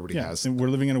course, everybody Yeah, has. and we're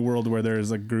living in a world where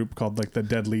there's a group called like the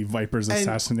Deadly Vipers And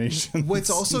Assassination. What's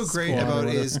also great Squad or about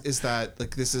it whatever. is that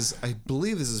like this is, I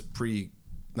believe this is pre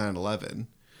 9/11,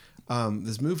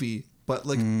 this movie, but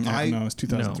like no, it's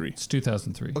 2003. No, it's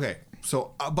 2003. okay,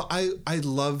 so but I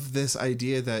love this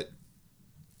idea that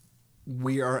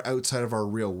we are outside of our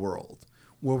real world,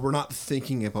 where we're not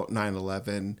thinking about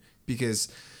 9/11, because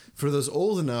for those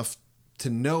old enough to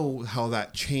know how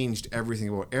that changed everything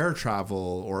about air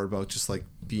travel or about just like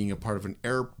being a part of an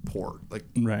airport, like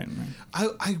Right.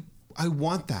 I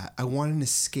want that. I want an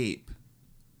escape.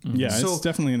 Yeah, So- it's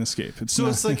definitely an escape. It's so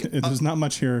not, it's like, there's not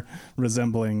much here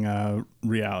resembling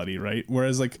reality, right?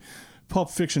 Whereas like Pulp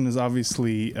Fiction is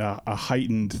obviously a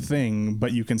heightened thing,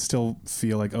 but you can still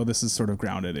feel like, oh, this is sort of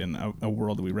grounded in a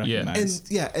world that we recognize.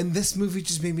 And this movie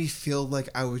just made me feel like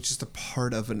I was just a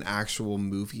part of an actual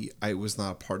movie. I was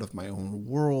not a part of my own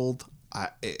world.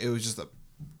 It was just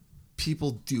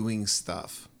people doing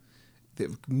stuff,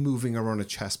 moving around a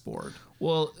chessboard.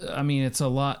 Well, I mean, it's a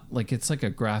lot like it's like a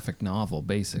graphic novel,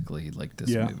 basically, like this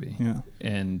movie. Yeah.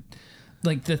 And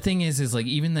like the thing is like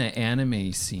even the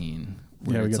anime scene.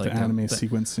 where Yeah, we it's got like the anime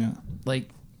sequence. Yeah. Like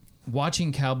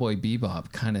watching Cowboy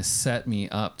Bebop kind of set me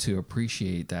up to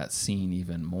appreciate that scene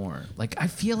even more. Like I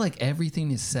feel like everything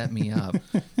has set me up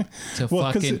to Well,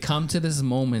 'cause fucking it- come to this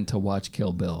moment to watch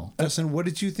Kill Bill. Justin, what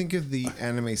did you think of the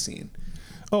anime scene?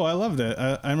 Oh, I loved it.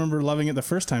 I remember loving it the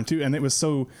first time too, and it was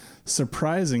so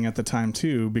surprising at the time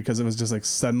too, because it was just like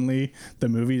suddenly the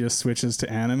movie just switches to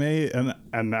anime,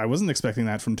 and I wasn't expecting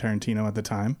that from Tarantino at the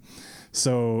time.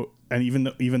 So, and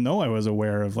even though I was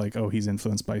aware of like, oh, he's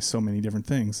influenced by so many different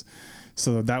things,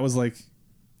 so that was like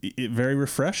very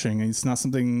refreshing. It's not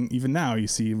something even now you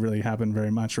see really happen very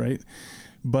much, right?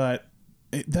 But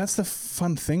that's the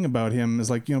fun thing about him is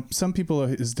like, you know, some people,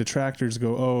 his detractors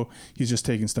go, oh, he's just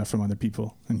taking stuff from other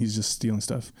people and he's just stealing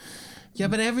stuff. Yeah,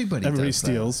 but everybody does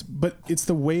steals, but it's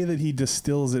the way that he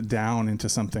distills it down into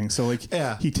something. So like,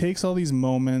 Yeah. he takes all these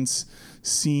moments,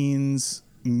 scenes,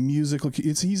 musical.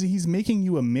 He's making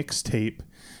you a mixtape,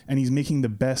 and he's making the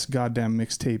best goddamn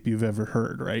mixtape you've ever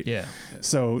heard, right? Yeah.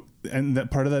 So, and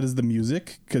that part of that is the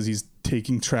music, because he's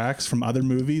taking tracks from other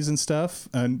movies and stuff,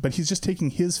 but he's just taking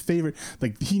his favorite.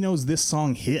 Like he knows this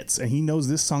song hits, and he knows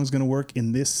this song's gonna work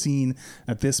in this scene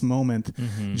at this moment,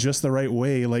 just the right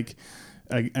way. Like,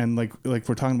 and like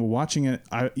we're talking about watching it.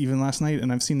 Even last night,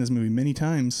 and I've seen this movie many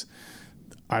times,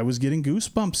 I was getting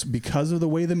goosebumps because of the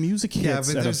way the music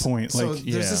hits at a point. So Like,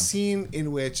 there's a scene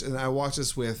in which, and I watched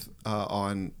this with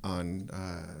on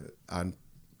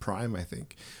Prime, I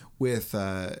think, with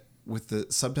the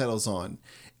subtitles on,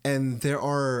 and there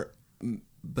are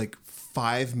like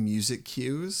 5 music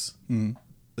cues,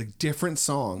 like different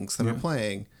songs that are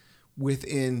playing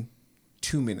within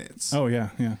 2 minutes. oh yeah,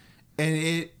 yeah. And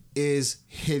it is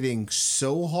hitting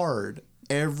so hard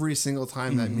every single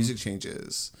time that music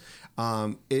changes.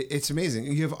 It's amazing.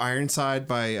 You have Ironside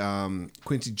by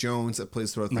Quincy Jones that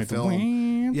plays throughout the Like the film.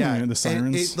 wham, Yeah, the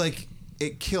sirens. And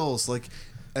it kills. Like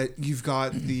you've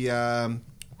got the.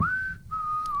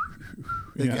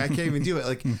 I can't even do it.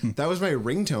 Like that was my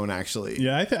ringtone actually.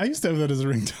 Yeah, I used to have that as a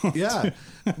ringtone. Yeah.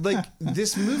 Like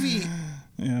this movie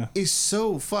Yeah. is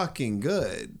so fucking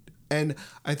good, and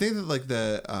I think that like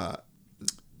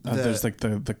There's like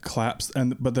the claps,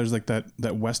 but there's like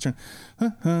that western.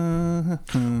 well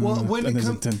when And it there's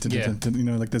comes you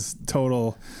know, like this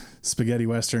total spaghetti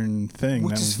western thing.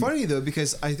 Which That is was- funny though,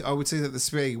 because I would say that the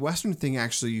spaghetti western thing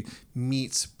actually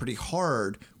meets pretty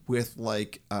hard with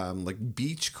like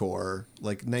beachcore,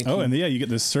 like 19. Oh, and yeah, you get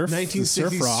this surf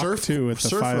 1960s rock surf- too with the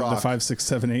surf rock. 5, 6,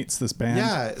 7, 8s. This band.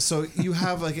 Yeah, so you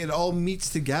have like it all meets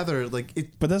together, like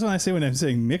it. But that's what I say when I'm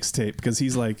saying mixtape, because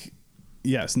he's like,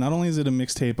 yes, not only is it a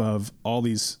mixtape of all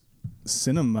these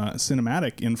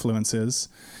cinematic influences,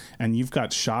 and you've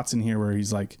got shots in here where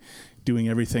he's like doing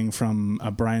everything from a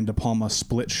Brian De Palma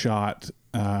split shot,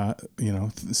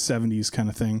 70s kind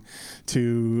of thing,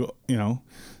 to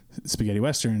spaghetti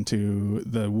western, to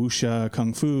the wuxia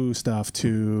kung fu stuff,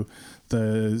 to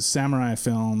the samurai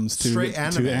films, Straight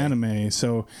anime. to anime.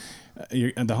 So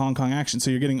the Hong Kong action.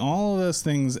 So you're getting all of those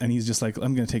things, and he's just like,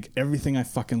 I'm going to take everything I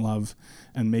fucking love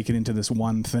and make it into this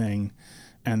one thing.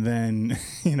 And then,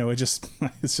 it's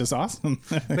just awesome.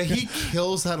 But he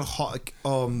kills that.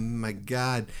 Oh my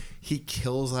god, he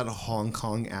kills that Hong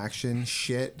Kong action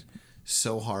shit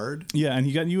so hard. Yeah, and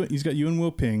he's got Yuan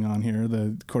Wu-ping on here,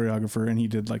 the choreographer, and he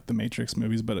did like the Matrix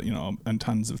movies, but and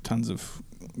tons of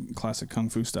classic kung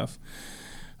fu stuff.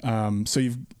 So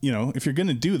if you're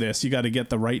gonna do this, you got to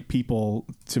get the right people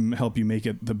to help you make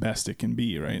it the best it can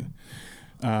be, right?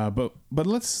 But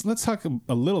let's talk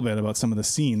a little bit about some of the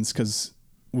scenes, because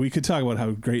we could talk about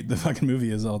how great the fucking movie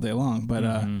is all day long, but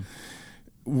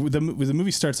the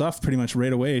movie starts off pretty much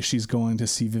right away. She's going to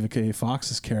see Vivica A.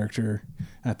 Fox's character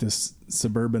at this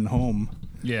suburban home.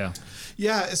 Yeah.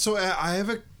 Yeah, so I have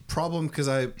a problem because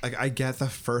I get the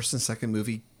first and second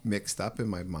movie mixed up in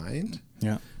my mind.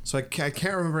 Yeah. So I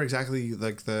can't remember exactly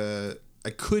I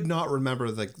could not remember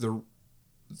like the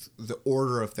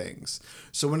order of things.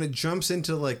 So when it jumps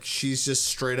into like she's just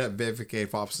straight up Vivica A.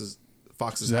 Fox's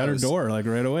She's at her door like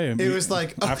right away. It was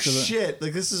like, oh shit!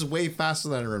 Like this is way faster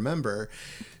than I remember.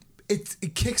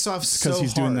 It kicks off so hard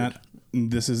because he's doing that.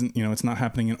 This isn't, it's not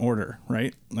happening in order,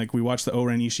 right? Like we watch the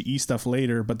O-Ren Ishii stuff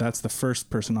later, but that's the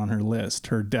first person on her list,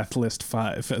 her death list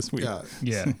 5, as we.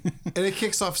 Yeah. And it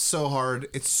kicks off so hard.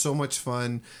 It's so much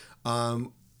fun.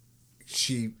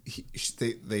 They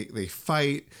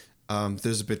fight.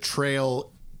 There's a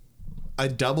betrayal, a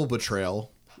double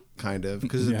betrayal. Kind of,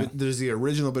 because there's the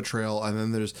original betrayal, and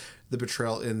then there's the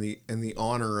betrayal in the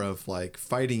honor of like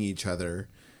fighting each other,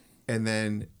 and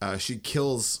then she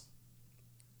kills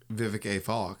Vivica A.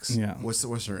 Fox. Yeah, what's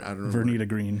her? I don't know. Vernita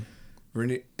Green.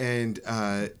 And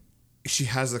she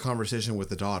has the conversation with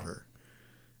the daughter.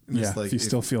 And yeah, if you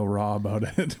still feel raw about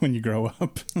it when you grow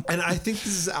up. And I think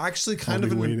this is actually kind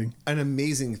of an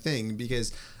amazing thing,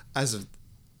 because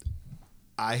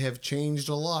I have changed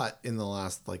a lot in the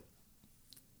last like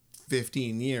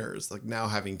 15 years, like now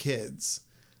having kids.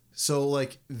 So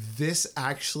like this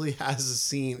actually has a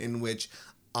scene in which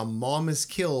a mom is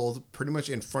killed pretty much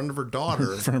in front of her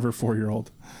daughter. In front of her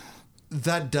 4-year-old.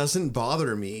 That doesn't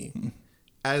bother me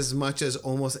as much as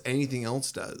almost anything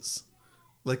else does.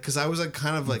 Like, cause I was like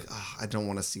kind of like, I don't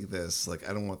want to see this. Like,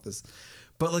 I don't want this.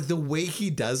 But like the way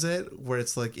he does it, where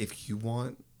it's like, if you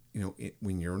want,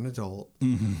 when you're an adult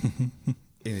and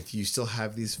if you still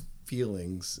have these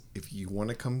feelings, if you want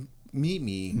to come meet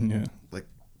me, like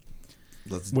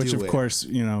let's do it. Which of course,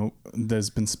 there's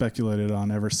been speculated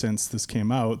on ever since this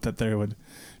came out that there would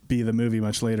be the movie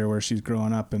much later where she's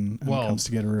growing up and comes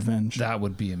to get her revenge. That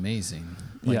would be amazing.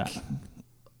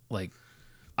 Like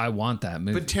I want that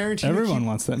movie. But Tarantino, everyone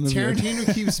wants that movie.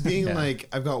 Tarantino keeps being like,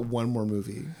 I've got one more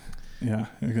movie. Yeah,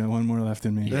 I got one more left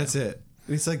in me. That's it.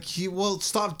 And it's like,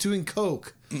 stop doing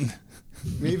coke.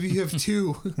 Maybe you have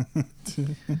 2.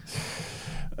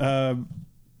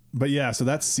 But yeah, so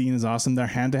that scene is awesome. Their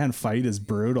hand-to-hand fight is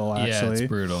brutal, actually. Yeah, it's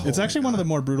brutal. It's actually one of the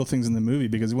more brutal things in the movie,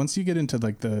 because once you get into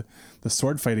like the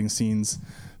sword fighting scenes,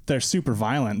 they're super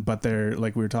violent, but they're,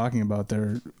 like we were talking about,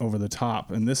 they're over the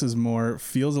top. And this is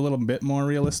feels a little bit more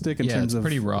realistic in terms of...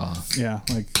 pretty raw. Yeah,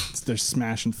 like they're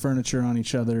smashing furniture on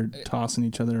each other, tossing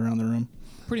each other around the room.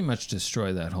 Pretty much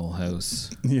destroy that whole house.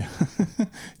 Yeah.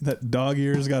 That dog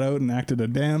ears got out and acted a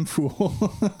damn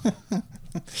fool.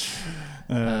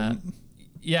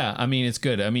 Yeah, I mean, it's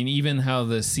good. I mean, even how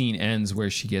the scene ends where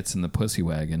she gets in the pussy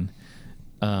wagon,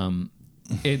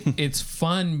 it's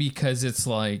fun because it's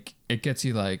like, it gets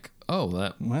you like, oh,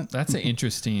 that's an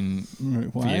interesting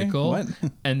vehicle. What?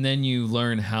 And then you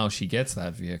learn how she gets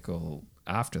that vehicle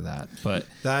after that. But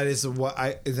that is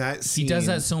that scene, he does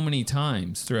that so many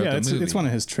times throughout the movie. It's one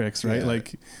of his tricks, right? Yeah.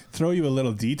 Like throw you a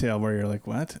little detail where you're like,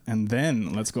 what? And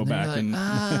then let's go back like,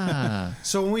 and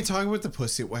So when we talk about the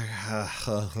pussy,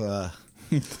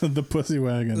 The pussy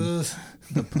wagon. Ugh.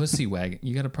 The pussy wagon.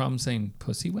 You got a problem saying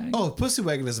pussy wagon? Oh, pussy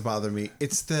wagon doesn't bother me.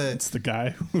 It's the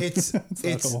guy. It's that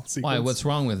it's whole sequence. Why? What's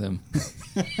wrong with him?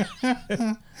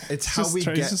 it's how Just we he's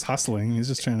get. just hustling. He's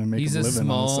just trying to make He's a a living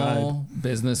on the side. small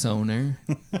business owner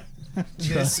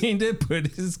trying to put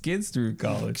his kids through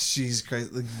college. Jeez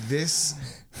Christ! Like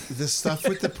the stuff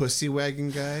with the pussy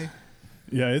wagon guy.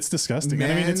 Yeah, it's disgusting.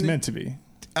 And I mean, it's Man. meant to be.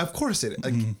 Of course it.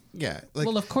 Like yeah. Like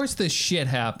Well, of course, this shit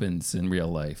happens in real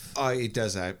life. it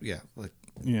does. Yeah. Like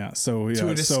Yeah. So yeah. to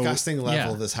a disgusting so,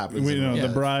 level, yeah. this happens. We in know real the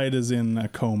life. bride is in a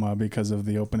coma because of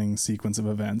the opening sequence of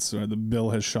events, where the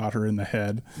Bill has shot her in the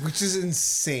head. Which is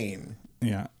insane.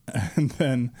 Yeah, and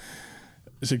then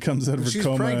she comes out of her She's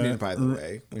coma. pregnant, by the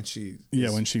way, when she.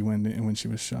 When she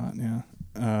was shot.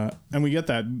 Yeah, and we get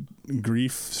that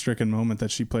grief-stricken moment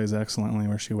that she plays excellently,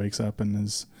 where she wakes up and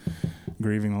is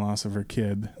grieving the loss of her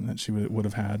kid that she would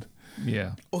have had.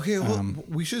 Yeah. Okay, well,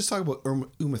 we should just talk about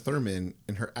Uma Thurman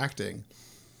and her acting.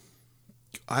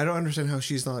 I don't understand how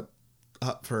she's not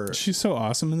up for. She's so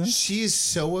awesome in this. She is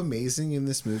so amazing in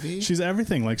this movie. She's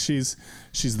everything. Like she's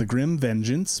the grim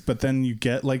vengeance, but then you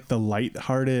get like the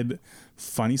light-hearted,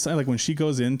 funny side. Like when she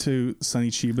goes into Sonny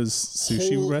Chiba's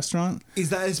sushi restaurant,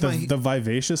 the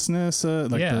vivaciousness,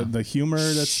 the humor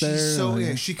that's there. So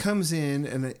yeah, she comes in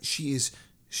and she is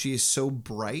so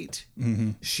bright.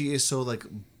 Mm-hmm. She is so like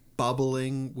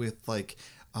bubbling with like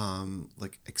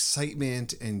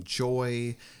excitement and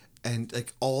joy. And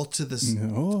like all to this, you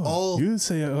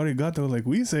say arigato like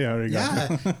we say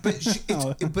arigato.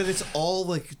 Yeah, but it's all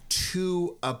like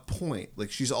to a point. Like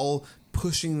she's all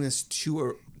pushing this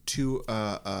to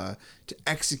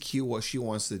execute what she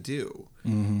wants to do.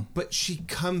 Mm-hmm. But she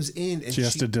comes in and she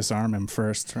has to disarm him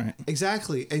first, right?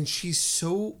 Exactly, and she's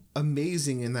so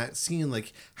amazing in that scene.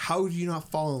 Like, how do you not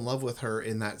fall in love with her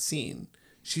in that scene?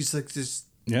 She's like this.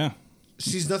 Yeah,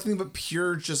 she's nothing but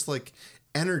pure, just like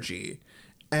energy.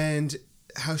 And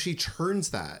how she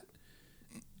turns that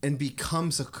and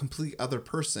becomes a complete other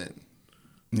person.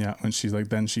 Yeah, when she's like,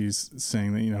 then she's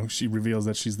saying that, she reveals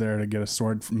that she's there to get a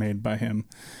sword made by him.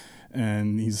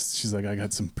 And she's like, I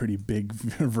got some pretty big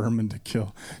vermin to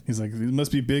kill. He's like, these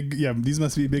must be big. Yeah, these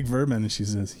must be big vermin. And she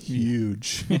says,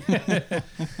 huge.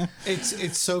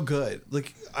 It's so good.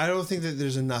 Like, I don't think that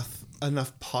there's enough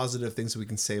positive things that we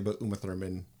can say about Uma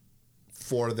Thurman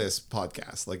for this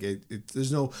podcast. Like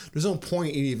there's no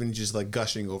point in even just like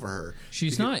gushing over her.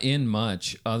 She's not in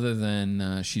much other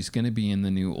than she's going to be in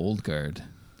the new Old Guard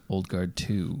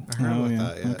 2. I heard about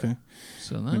that. Yeah. Okay.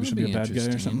 So maybe she'll be a bad guy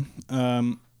or something.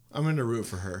 I'm gonna root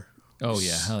for her. Oh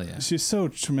yeah, hell yeah. She's so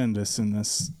tremendous in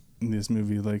this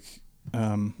movie. Like,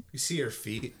 you see her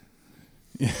feet.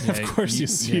 Yeah, of course you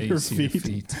see her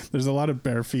feet. There's a lot of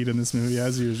bare feet in this movie,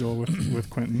 as usual with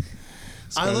Quentin.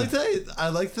 I like that. I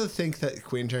like to think that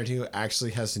Quentin Tarantino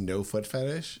actually has no foot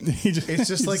fetish. It's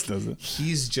just like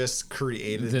he's just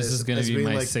created this. This is going to be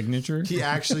my signature. He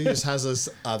actually just has this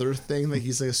other thing that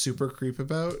he's like a super creep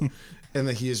about, and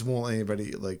that he just won't let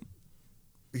anybody like.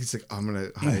 He's like, I'm gonna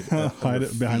hide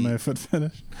it behind my foot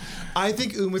fetish. I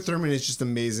think Uma Thurman is just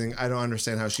amazing. I don't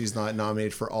understand how she's not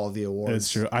nominated for all the awards.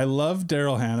 It's true. I love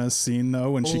Daryl Hannah's scene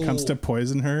though when she comes to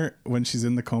poison her when she's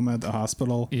in the coma at the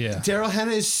hospital. Yeah, Daryl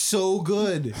Hannah is so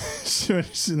good.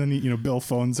 And then Bill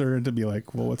phones her to be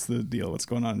like, "Well, what's the deal? What's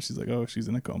going on?" And she's like, "Oh, she's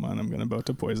in a coma, and I'm about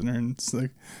to poison her." And it's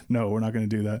like, "No, we're not going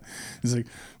to do that." He's like,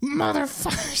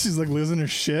 "Motherfucker!" She's like losing her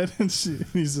shit, and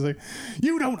he's like,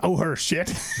 "You don't owe her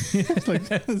shit." Like.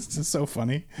 It's just so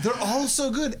funny. They're all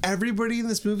so good. Everybody in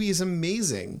this movie is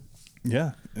amazing.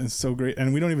 Yeah, it's so great.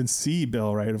 And we don't even see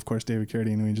Bill, right? Of course, David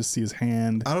Carradine. We just see his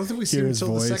hand. I don't think we see him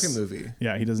until the second movie.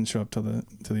 Yeah, he doesn't show up till the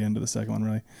end of the second one,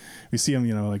 really. We see him,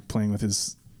 like playing with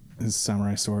his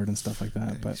samurai sword and stuff like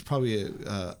that. But he's probably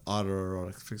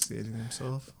autoerotic asphyxiating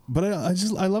himself. But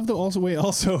I love the way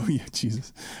also yeah,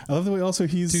 Jesus. I love the way also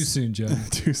he's too soon, Joe.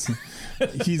 Too soon.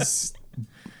 He's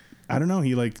I don't know,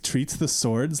 he like treats the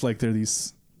swords like they're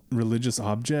these religious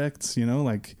objects,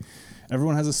 like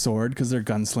everyone has a sword because they're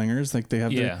gunslingers. Like they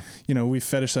have their, we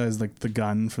fetishize like the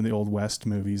gun from the Old West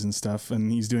movies and stuff.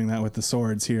 And he's doing that with the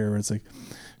swords here where it's like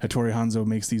Hattori Hanzo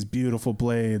makes these beautiful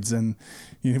blades. And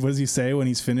what does he say when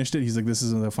he's finished it? He's like, this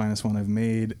is the finest one I've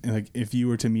made. And like, if you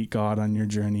were to meet God on your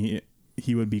journey,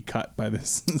 he would be cut by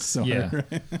this sword. Yeah.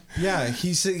 Right? Yeah.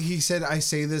 He said, I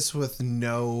say this with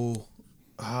no...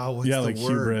 what's the like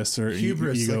word? Hubris or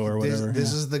ego like or whatever.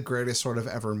 This is the greatest sword I've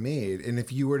ever made. And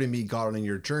if you were to meet God on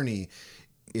your journey,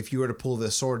 if you were to pull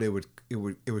this sword, it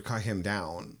would cut him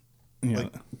down. Yeah.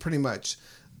 Like pretty much.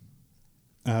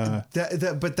 But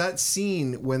that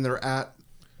scene when they're at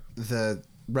the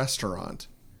restaurant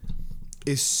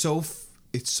is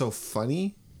it's so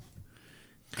funny.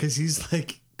 because he's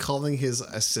like calling his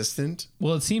assistant.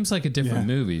 Well, it seems like a different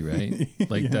movie, right?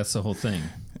 Like that's the whole thing.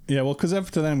 Yeah, well, because up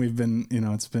to then we've been,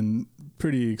 it's been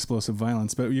pretty explosive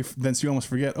violence, but then you almost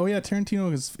forget, oh yeah,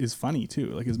 Tarantino is funny too.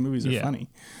 Like his movies are funny.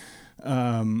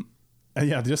 And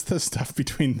yeah, just the stuff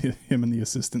between him and the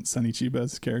assistant, Sonny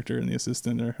Chiba's character and the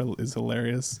assistant is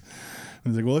hilarious.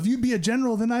 And he's like, well, if you'd be a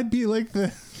general, then I'd be like the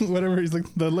whatever. He's like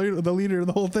the leader of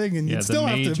the whole thing, and you'd still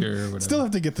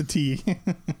have to get the tea,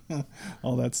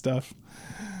 all that stuff.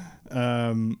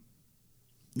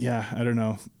 Yeah, I don't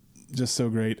know, just so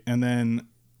great. And then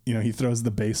he throws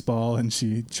the baseball, and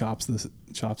she chops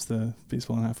the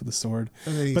baseball in half with the sword.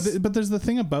 But there's the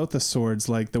thing about the swords,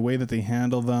 like the way that they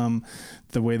handle them,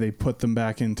 the way they put them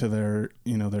back into their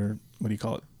their, what do you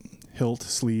call it, hilt,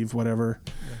 sleeve, whatever.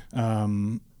 Yeah.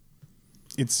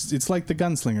 It's like the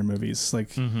gunslinger movies, like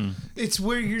it's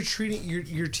where you're treating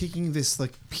you're taking this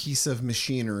like piece of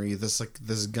machinery, this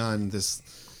gun, this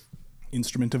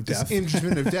instrument of death,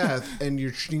 and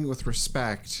you're treating it with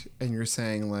respect, and you're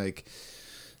saying like,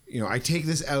 I take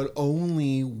this out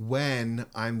only when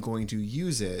I'm going to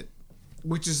use it,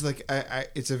 which is like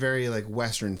it's a very like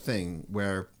Western thing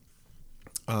where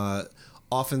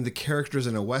often the characters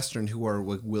in a Western who are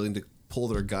like willing to pull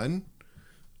their gun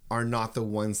are not the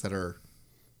ones that are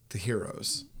the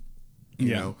heroes.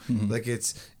 You know, like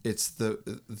it's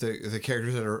the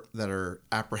characters that are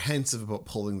apprehensive about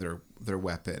pulling their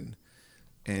weapon,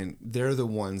 and they're the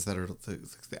ones that are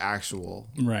the actual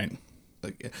right.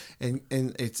 Like, and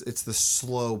it's the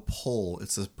slow pull,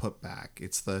 it's the put back,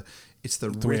 it's the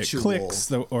ritual. Way it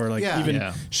clicks,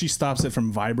 she stops it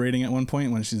from vibrating at one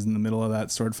point when she's in the middle of that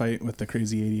sword fight with the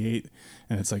crazy 88,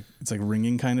 and it's like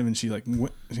ringing kind of, and she like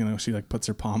she like puts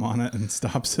her palm on it and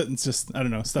stops it. And it's just, I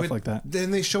don't know, stuff like that. Then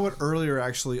they show it earlier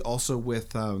actually also with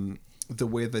the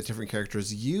way that different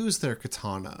characters use their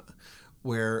katana,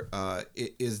 where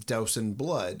it is doused in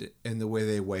blood, and the way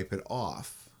they wipe it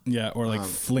off. Yeah, or like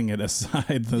fling it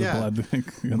aside, the blood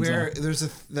comes where out.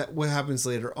 There's what happens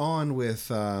later on with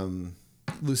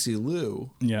Lucy Liu.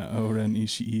 Yeah, Oren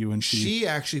Ishii, when she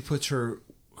actually puts her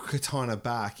katana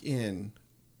back in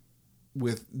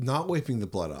with not wiping the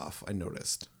blood off. I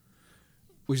noticed,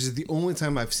 which is the only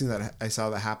time I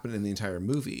saw that happen in the entire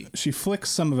movie. She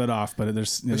flicks some of it off, but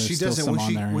there's she still doesn't some when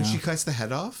on there. When she cuts the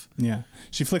head off. Yeah,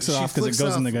 she flicks it off because it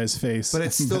goes in the guy's face, but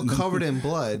it's still covered in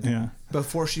blood. Yeah,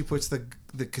 before she puts the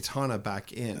katana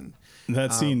back in.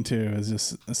 That scene too is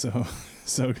just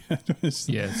so good.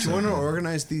 Yeah. Do you want to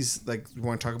organize these? Like, you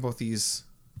want to talk about these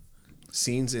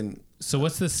scenes in? So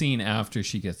what's the scene after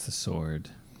she gets the sword?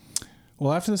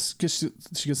 Well, after she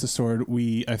gets the sword,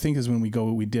 I think is when we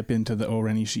dip into the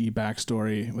Oren Ishii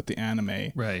backstory with the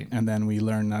anime, right? And then we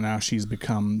learn that now she's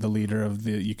become the leader of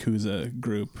the Yakuza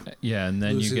group. Yeah, and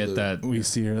then Lucy you get Liu. that we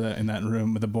see her in that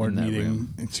room with the board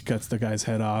meeting, and she cuts the guy's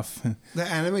head off. The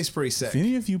anime's pretty sick. If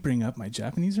any of you bring up my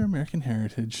Japanese or American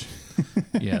heritage,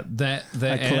 yeah, the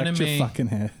I collect anime, your fucking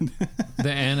head.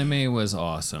 The anime was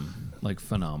awesome, like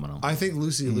phenomenal. I think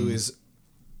Lucy Liu is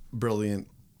brilliant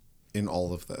in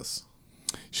all of this.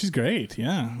 She's great,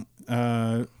 yeah.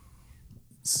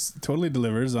 Totally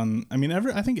delivers on. I mean,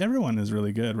 I think everyone is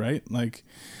really good, right? Like,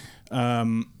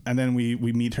 and then we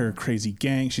meet her crazy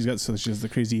gang. She has the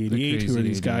Crazy 88, who are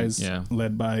these guys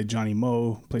led by Johnny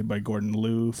Mo, played by Gordon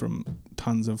Liu from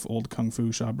tons of old Kung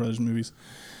Fu Shaw Brothers movies.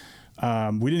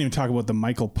 We didn't even talk about the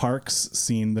Michael Parks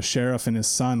scene, the sheriff and his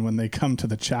son, when they come to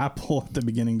the chapel at the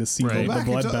beginning to see the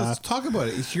bloodbath. Let's talk about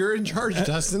it. You're in charge,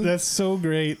 Dustin. That's so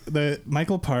great. The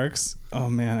Michael Parks. Oh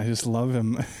man, I just love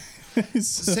him.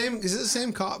 Is it the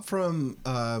same cop from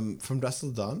Dusk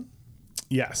Till Dawn?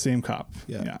 Yeah, same cop.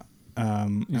 Yeah.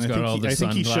 He's got all the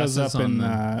sunglasses he shows up in.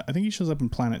 on. I think he shows up in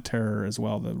Planet Terror as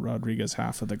well, the Rodriguez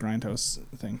half of the Grindhouse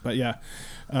thing. But yeah.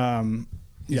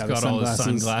 He's got all his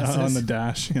sunglasses on the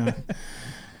dash.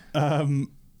 Yeah.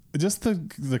 Just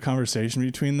the conversation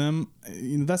between them.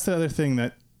 That's the other thing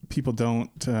that people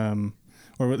don't,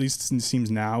 or at least it seems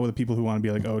now with the people who want to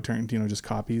be like, oh, Tarantino just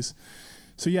copies.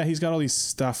 So yeah, he's got all these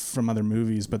stuff from other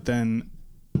movies, but then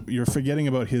you're forgetting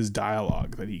about his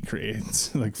dialogue that he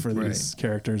creates, like for these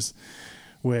characters,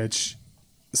 which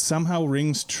somehow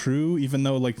rings true, even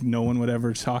though like no one would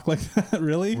ever talk like that,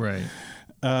 really. Right.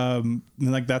 And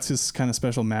like that's his kind of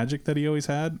special magic that he always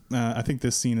had. I think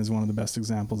this scene is one of the best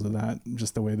examples of that.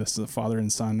 Just the way this is a father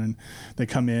and son, and they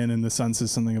come in and the son says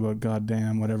something about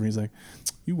goddamn whatever. He's like,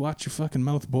 "You watch your fucking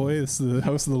mouth, boy. This is the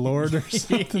house of the Lord," or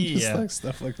something. Just like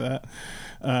stuff like that.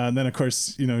 And then of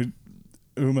course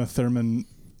Uma Thurman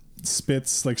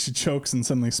spits, like she chokes and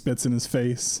suddenly spits in his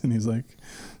face, and he's like,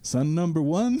 "Son number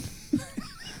one,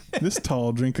 this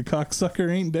tall drink of cocksucker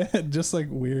ain't dead." Just like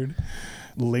weird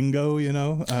lingo,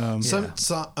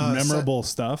 memorable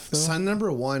stuff. Though. Son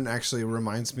number one actually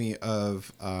reminds me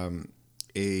of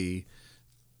a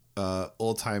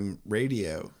old time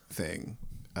radio thing.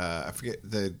 I forget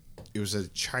it was a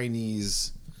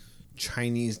Chinese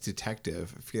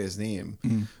detective. I forget his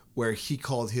name, where he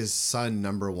called his son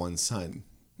number one son.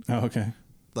 Oh, okay.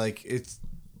 Like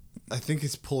I think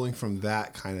it's pulling from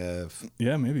that kind of.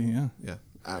 Yeah, maybe. Yeah. Yeah,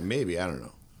 maybe, I don't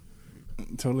know.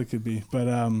 Totally could be, but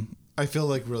I feel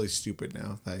like really stupid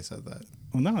now that I said that.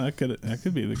 well, no, that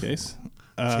could be the case.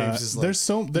 James is like,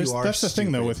 that's the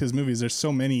thing though with his movies. There's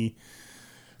so many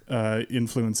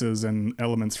influences and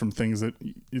elements from things that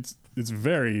it's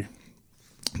very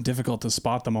difficult to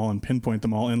spot them all and pinpoint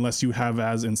them all unless you have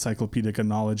as encyclopedic a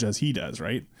knowledge as he does,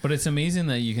 right? But it's amazing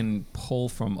that you can pull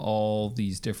from all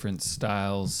these different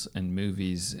styles and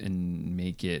movies and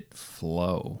make it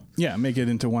flow. Yeah, make it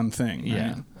into one thing.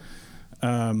 Yeah.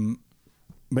 Right?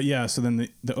 But yeah, so then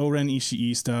the O-Ren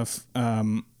Ishii stuff,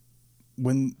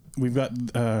 when we've got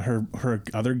her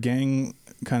other gang,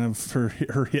 kind of her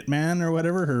hitman or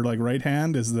whatever, her like right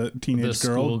hand is the teenage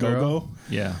girl, Gogo.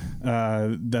 Yeah.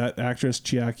 That actress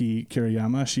Chiaki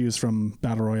Kiriyama, she was from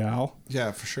Battle Royale.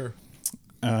 Yeah, for sure.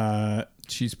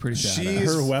 She's pretty badass.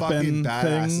 She's her weapon fucking badass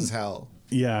thing, as hell.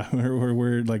 Yeah, her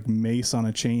weird like mace on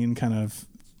a chain, kind of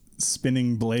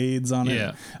spinning blades on it.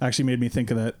 Yeah. Actually made me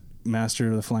think of that Master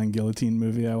of the Flying Guillotine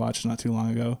movie I watched not too long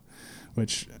ago,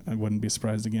 which I wouldn't be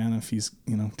surprised again if he's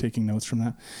taking notes from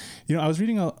that. I was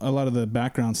reading a lot of the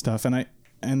background stuff, and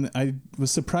I was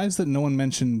surprised that no one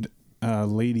mentioned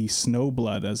Lady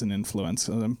Snowblood as an influence.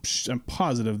 I'm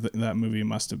positive that movie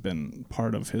must have been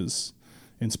part of his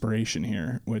inspiration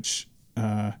here, which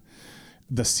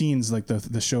the scenes like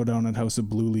the showdown at House of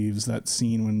Blue Leaves, that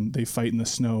scene when they fight in the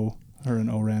snow, her and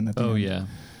O-Ren at the end. Yeah.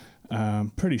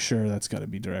 Pretty sure that's got to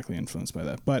be directly influenced by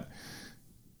that. But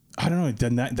I don't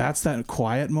know. That's that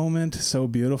quiet moment, so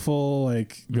beautiful.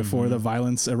 Like before the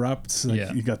violence erupts,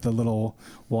 like you got the little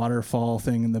waterfall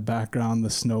thing in the background, the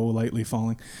snow lightly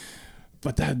falling.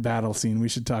 But that battle scene, we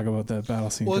should talk about that battle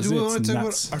scene. Well, do we want to talk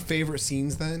nuts. about our favorite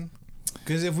scenes then?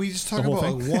 Because if we just talk whole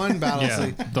about thing? one battle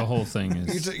scene, The whole thing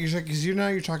is. because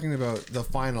you're talking about the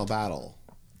final battle.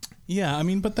 Yeah, I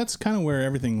mean, but that's kind of where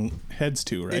everything heads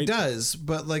to, right? It does,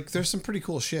 but like, there's some pretty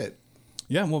cool shit.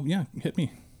 Yeah. Well, yeah. Hit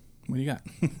me. What do you got?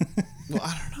 Well,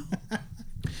 I don't know.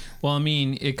 Well, I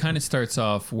mean, it kind of starts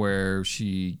off where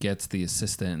she gets the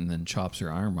assistant and then chops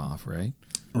her arm off, right?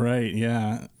 Right.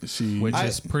 Yeah. Which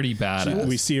is pretty badass.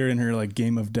 We see her in her like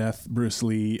Game of Death Bruce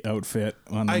Lee outfit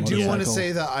on the I do want to motorcycle.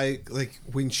 say that I like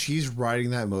when she's riding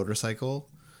that motorcycle.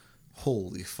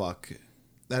 Holy fuck,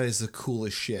 that is the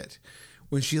coolest shit.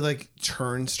 When she like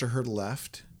turns to her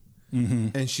left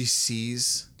and she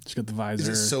sees. She's got the visor. Is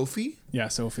it Sophie? Yeah,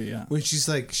 Sophie. Yeah. When she's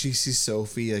like, she sees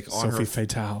Sophie like on Sophie her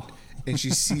Fatale. and she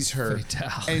sees her,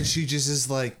 Fatale. and she just is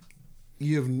like,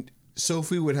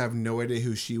 Sophie would have no idea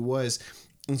who she was,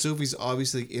 and Sophie's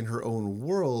obviously in her own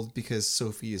world because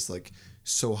Sophie is like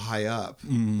so high up,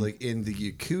 like in the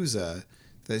Yakuza,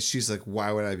 that she's like,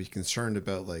 why would I be concerned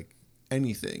about like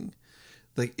anything?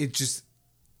 Like it's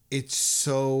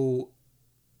so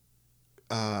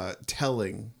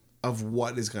telling of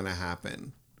what is going to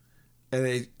happen.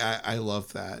 And I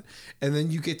love that. And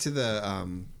then you get to the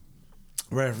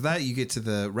right after that, you get to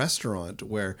the restaurant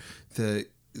where the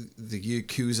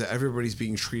Yakuza, everybody's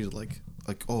being treated like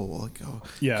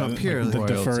Yeah, come here, the like,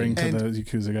 deferring to and- the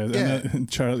Yakuza guys. Yeah. And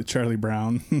then Charlie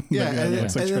Brown. yeah, That guy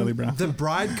looks like and Charlie then Brown. the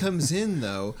bride comes in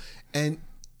though, and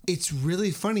it's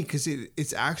really funny because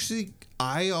it's actually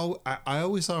I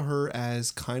always saw her as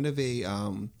kind of a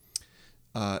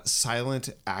silent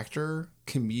actor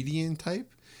comedian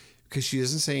type. Because she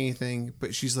doesn't say anything,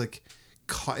 but she's like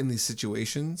caught in these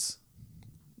situations.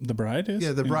 The bride is?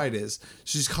 Yeah, the bride is.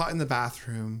 She's caught in the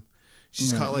bathroom.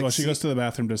 She's caught like. Well, she goes to the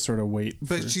bathroom to sort of wait.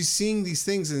 But she's seeing these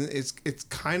things, and it's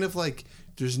kind of like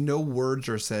there's no words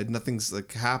are said, nothing's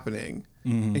like happening,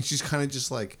 and she's kind of just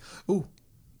like, ooh.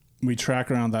 We track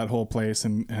around that whole place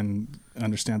and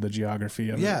understand the geography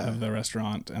of the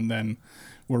restaurant, and then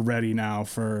we're ready now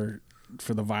for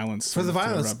the violence. For the to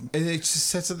violence, erupt. and it just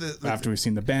sets up the After we've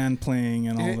seen the band playing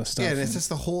and all this stuff. Yeah, and it sets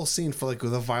the whole scene for like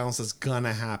the violence that's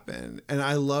gonna happen. And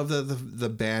I love that the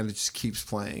band just keeps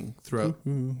playing throughout.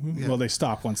 Yeah. Well, they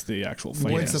stop once the actual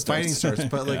fighting Once the fighting starts,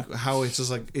 but like Yeah. how it's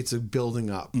just like it's a building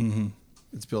up.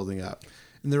 It's building up,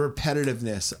 and the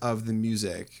repetitiveness of the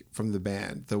music from the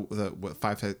band. The what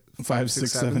 5,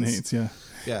 6, 7, 8. Yeah.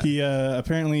 Yeah. He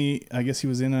apparently, I guess he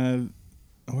was in a.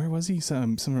 Where was he?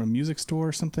 Some sort of music store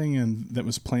or something, and that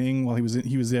was playing while he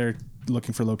was there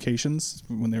looking for locations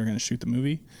when they were going to shoot the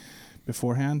movie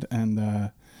beforehand,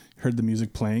 and heard the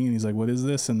music playing, and he's like, "What is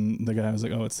this?" And the guy was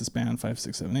like, "Oh, it's this band 5,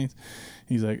 6, 7, 8."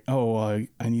 He's like, "Oh, well,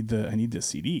 I need the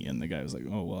CD." And the guy was like,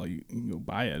 "Oh, well, you can go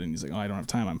buy it." And he's like, "Oh, I don't have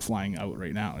time. I'm flying out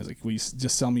right now." He's like, "Will you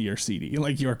just sell me your CD,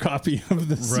 like your copy of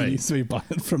the CD?" Right. So he bought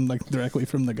it from like directly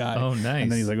from the guy. Oh, nice.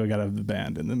 And then he's like, "I gotta have the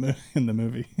band in the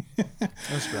movie."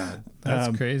 That's rad.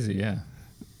 That's crazy. Yeah.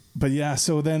 But yeah,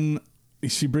 so then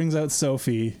she brings out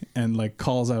Sophie and like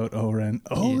calls out Oren,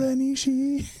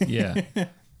 Orenishi. Yeah.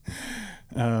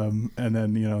 And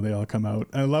then, you know, they all come out.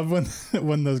 I love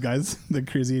when those guys, the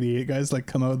Crazy 88 guys, like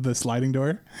come out the sliding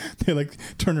door. They like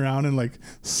turn around and like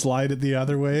slide it the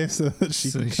other way so that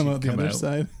she can come out the other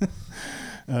side.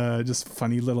 Just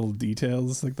funny little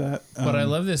details like that. But I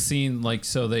love this scene. Like,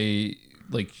 so they,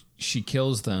 like, she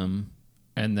kills them,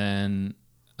 and then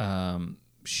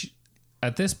she,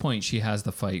 at this point, she has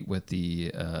the fight with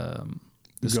the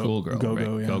schoolgirl,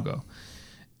 Go-Go, right? yeah. Go-Go.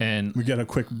 And we get a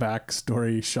quick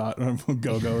backstory shot of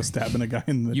Go-Go stabbing a guy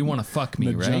in the you want to fuck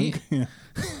me, the right? junk.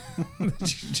 Yeah.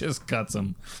 She just cuts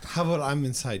him. How about I'm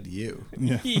inside you?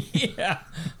 Yeah. Yeah.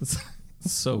 It's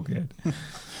so good.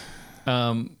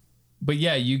 But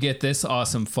yeah, you get this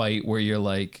awesome fight where you're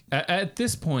like, at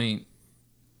this point,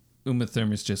 Uma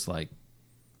Thurman's just like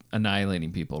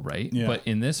annihilating people, right? Yeah. But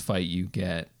in this fight, you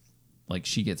get, like,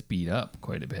 she gets beat up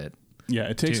quite a bit. Yeah,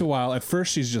 it takes Dude. a while. At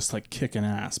first, she's just like kicking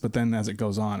ass, but then as it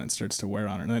goes on, it starts to wear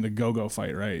on her. And then the Go-Go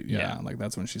fight, right? Yeah, like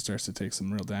that's when she starts to take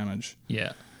some real damage.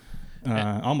 Yeah.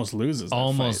 Almost loses. That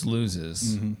Almost fight.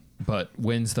 loses, but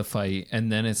wins the fight.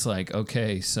 And then it's like,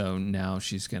 okay, so now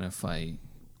she's going to fight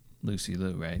Lucy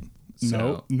Liu, right? So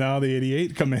No, now the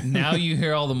 88 come in. now you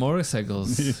hear all the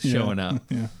motorcycles showing up.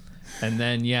 Yeah. And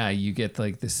then, yeah, you get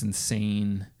like this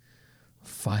insane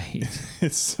fight.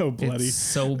 It's so bloody. It's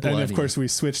so bloody. And of course, we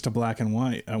switched to black and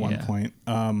white at one Yeah. point.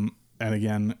 And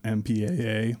again,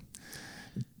 MPAA.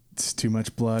 It's too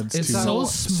much blood. It's It's too so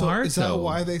smart, Is that though.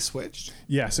 why they switched?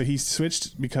 Yeah, so he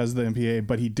switched because of the MPA,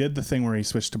 but he did the thing where he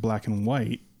switched to black and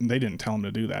white. They didn't tell him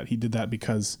to do that. He did that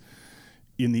because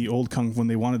in the old when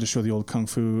they wanted to show the old kung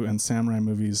fu and samurai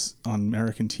movies on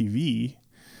American TV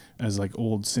as like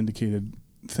old syndicated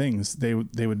things, they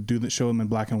would show them in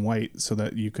black and white so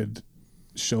that you could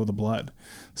show the blood.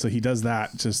 So he does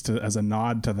that just as a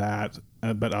nod to that,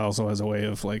 but also as a way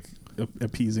of like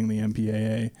appeasing the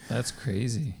MPAA. That's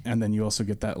crazy. And then you also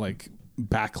get that like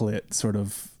backlit sort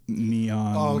of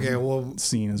neon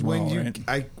scene as well, right?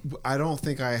 I don't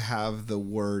think I have the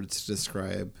words to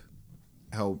describe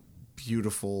how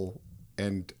beautiful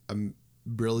and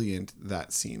brilliant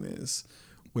that scene is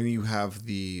when you have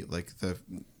the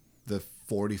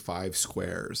 45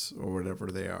 squares or whatever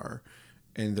they are,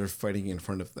 and they're fighting in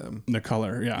front of them. The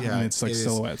color, yeah. And it's like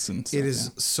silhouettes and stuff. It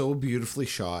is so beautifully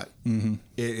shot. Mm-hmm.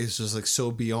 It is just like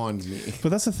so beyond me. But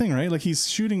that's the thing, right? Like he's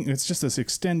shooting, it's just this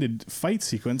extended fight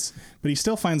sequence, but he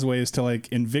still finds ways to like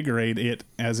invigorate it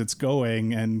as it's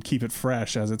going and keep it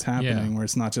fresh as it's happening, where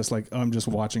it's not just like, oh, I'm just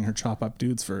watching her chop up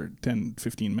dudes for 10,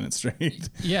 15 minutes straight.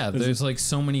 Yeah, there's like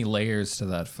so many layers to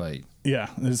that fight. Yeah,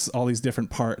 there's all these different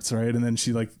parts, right? And then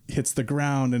she like hits the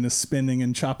ground and is spinning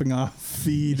and chopping off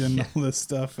feet and all this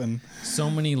stuff, and so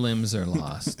many limbs are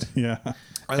lost. yeah.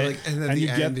 And then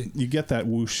you get that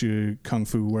wushu kung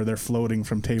fu where they're floating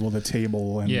from table to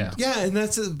table, and and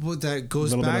that's what that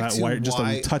goes back to. Just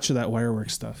a touch of that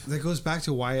wirework stuff. That goes back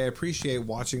to why I appreciate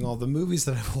watching all the movies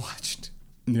that I've watched.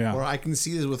 Yeah, where I can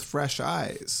see this with fresh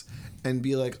eyes and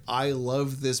be like, I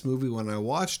loved this movie when I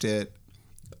watched it.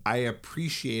 I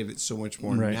appreciate it so much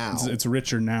more now. It's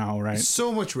richer now, right?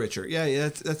 So much richer. Yeah,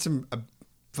 that's a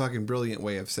fucking brilliant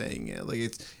way of saying it. Like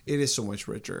it is so much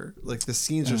richer. Like the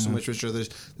scenes are so much richer.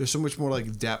 There's so much more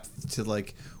like depth to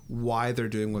like why they're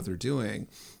doing what they're doing.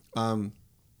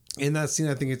 In that scene,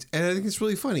 I think it's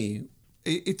really funny.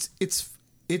 It's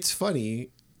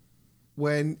funny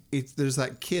when there's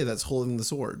that kid that's holding the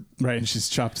sword, right? And she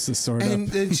chops the sword and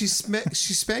up, then she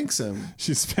spanks him.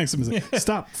 She spanks him and says,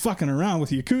 "Stop fucking around with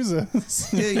Yakuza."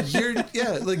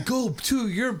 Like go to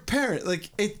your parent. Like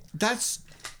that's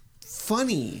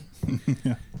funny.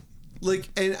 Yeah. Like,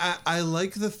 and I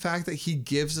like the fact that he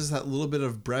gives us that little bit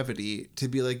of brevity to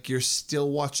be like, you're still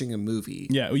watching a movie.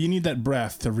 Yeah, well, you need that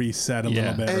breath to reset a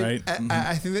little bit, and right?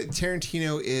 I think that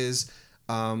Tarantino is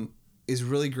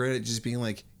really great at just being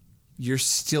like, you're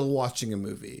still watching a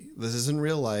movie. This isn't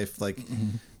real life. Like,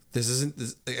 this isn't,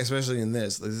 especially in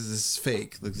this. Like, this is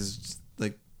fake. Like, this is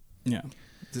like, yeah.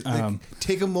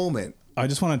 Take a moment. I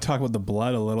just want to talk about the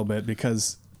blood a little bit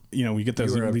because, you know, we get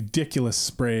those ridiculous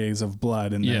sprays of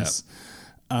blood in this.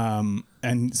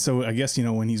 And so I guess, you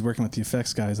know, when he's working with the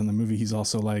effects guys in the movie, he's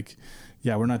also like,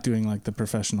 yeah, we're not doing like the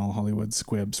professional Hollywood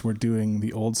squibs. We're doing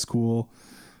the old school,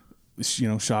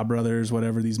 Shaw Brothers,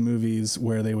 whatever, these movies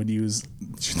where they would use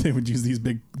these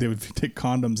they would take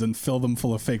condoms and fill them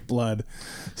full of fake blood,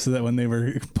 so that when they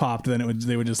were popped, then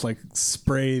they would just like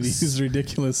spray these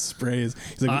ridiculous sprays.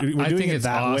 He's like, we're doing it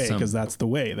that way because that's the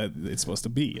way that it's supposed to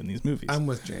be in these movies. I'm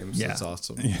with James. Yeah. That's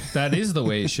awesome. That is the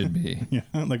way it should be. Yeah,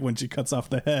 like when she cuts off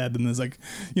the head and there's like,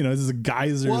 this is a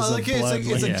geysers of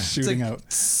blood shooting out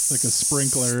like a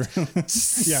sprinkler. It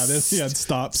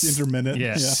stops intermittent.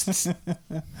 Yeah.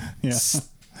 Yeah.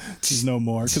 There's no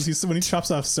more because when he chops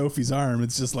off Sophie's arm,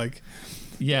 it's just like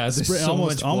there's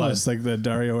almost like the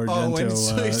Dario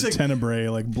Argento Tenebrae,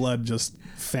 like blood just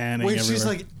fanning when everywhere. she's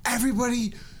like,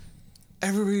 everybody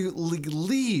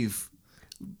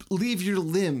leave your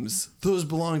limbs, those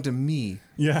belong to me.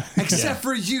 Yeah, except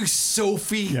for you,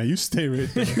 Sophie. Yeah, you stay right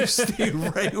there. You stay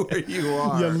right where you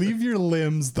are. Yeah, leave your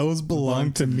limbs, those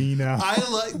belong to me now. I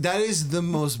like that is the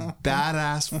most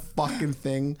badass fucking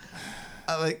thing.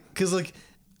 Because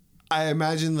I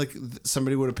imagine like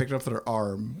somebody would have picked up their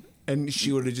arm and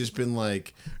she would have just been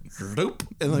like, nope,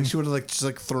 and like she would have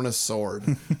just thrown a sword.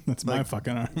 That's my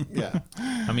fucking arm. Yeah.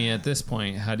 I mean, at this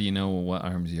point, how do you know what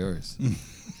arm's yours?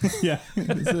 Yeah,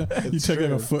 you took like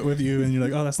a foot with you, and you're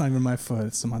like, oh, that's not even my foot;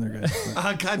 it's some other guy's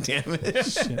foot. God damn it!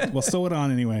 Shit. Well, sew it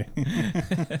on anyway.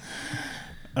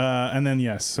 And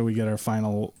then so we get our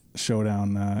final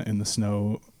showdown in the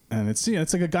snow, and it's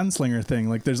like a gunslinger thing.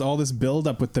 Like there's all this build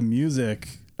up with the music.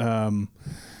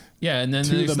 And then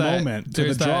to the moment,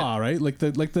 to the draw, right? Like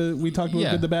the we talked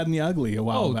about Good, the Bad, and the Ugly a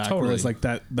while back. Totally. Where it's like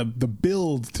that the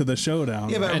build to the showdown.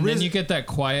 Yeah, but and then you get that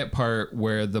quiet part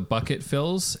where the bucket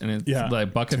fills, and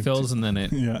fills, and then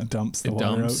it dumps the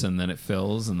water out. And then it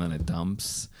fills, and then it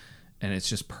dumps, and it's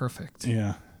just perfect.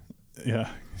 Yeah,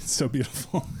 it's so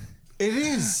beautiful. It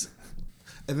is.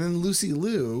 And then Lucy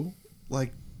Liu,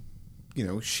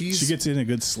 she gets in a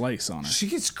good slice on her. She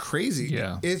gets crazy.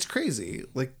 Yeah, it's crazy.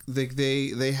 Like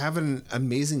they have an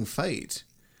amazing fight,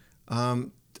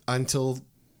 until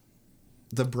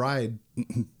the bride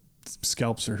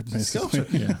scalps her. Basically.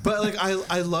 Yeah. But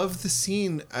I love the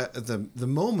scene, the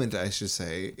moment I should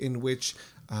say, in which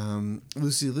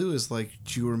Lucy Liu is like,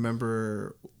 "Do you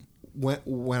remember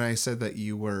when I said that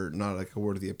you were not like a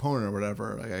worthy opponent or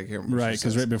whatever?" Like I can't remember. Right,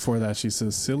 because right before that she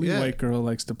says, "Silly white girl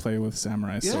likes to play with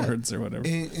samurai swords," or whatever.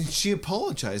 And she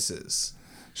apologizes.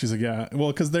 She's like, "Yeah,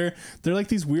 well, because they're like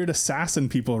these weird assassin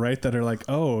people, right? That are like,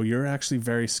 oh, you're actually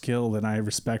very skilled, and I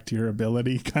respect your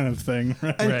ability," kind of thing.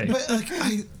 Right.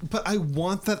 But I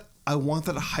want that. I want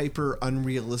that hyper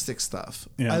unrealistic stuff.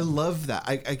 Yeah. I love that.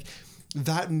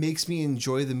 That makes me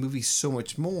enjoy the movie so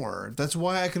much more. That's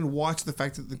why I can watch the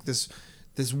fact that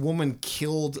this woman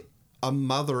killed a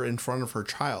mother in front of her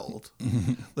child.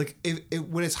 Like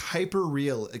when it's hyper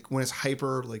real, like when it's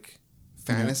hyper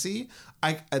fantasy,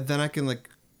 then I can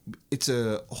it's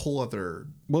a whole other.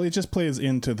 Well, it just plays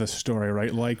into the story,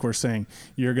 right? Like we're saying,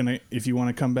 if you want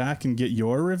to come back and get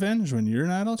your revenge when you're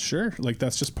an adult, sure. Like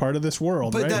that's just part of this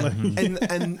world, but right?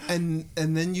 And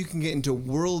then you can get into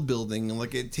world building, and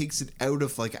it takes it out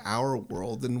of our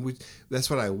world, and that's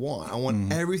what I want. I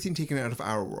want everything taken out of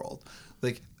our world.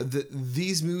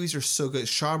 These movies are so good.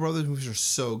 Shaw Brothers movies are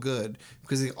so good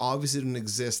because they obviously don't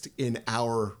exist in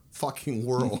our fucking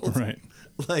world, right?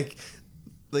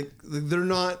 They're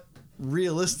not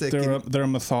realistic. They're a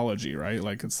mythology, right?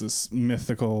 Like it's this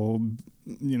mythical,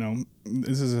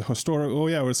 this is a historical. Oh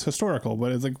yeah, it was historical,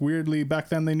 but it's weirdly back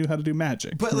then they knew how to do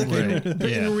magic. But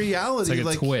in reality, it's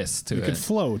like a twist to it. They could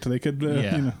float. They could, but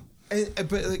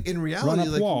in reality, run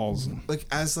up walls.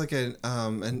 As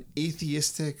an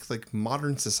atheistic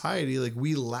modern society,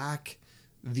 we lack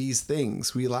these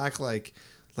things. We lack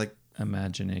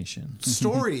imagination,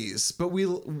 stories, but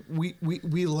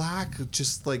we lack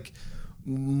just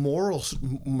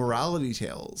morality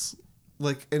tales.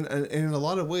 In a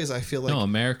lot of ways, I feel no,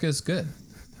 America's good.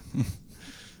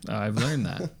 I've learned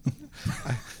that.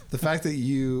 The fact that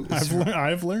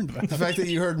I've learned that. The fact that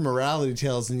you heard morality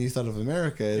tales and you thought of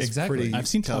America is pretty. I've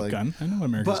seen telling. Top Gun. I know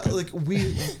America's good.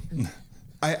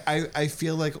 But I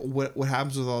feel like what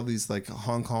happens with all these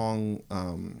Hong Kong,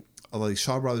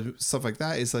 Shaw Brothers, stuff like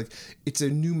that is it's a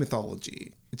new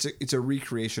mythology. It's a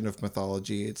recreation of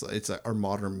mythology. It's our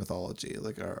modern mythology,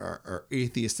 our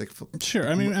atheistic. Sure,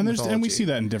 I mean, and we see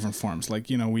that in different forms.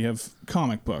 We have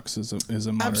comic books as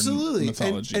a modern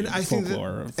mythology, and I think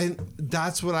folklore. And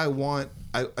that's what I want.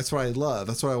 That's what I love.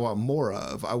 That's what I want more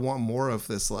of. I want more of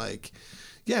this.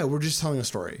 We're just telling a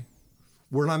story.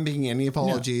 We're not making any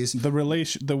apologies. Yeah. The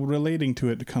relating to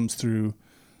it comes through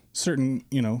certain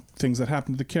things that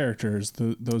happen to the characters,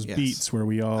 those beats where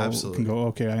we all can go,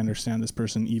 okay, I understand this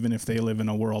person even if they live in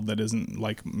a world that isn't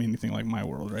like anything like my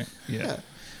world, right? Yeah.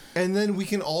 And then we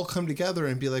can all come together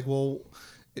and be like, well,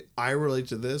 I relate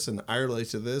to this and I relate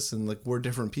to this, and like we're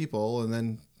different people. And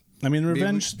then, I mean,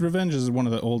 revenge is one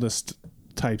of the oldest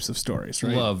types of stories,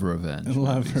 right? Love revenge.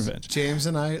 Love revenge. James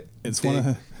and I, It's one of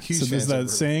the, huge so there's fans that of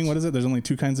saying, what is it? There's only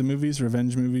two kinds of movies: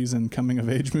 revenge movies and coming of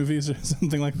age movies, or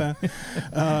something like that.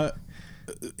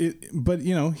 But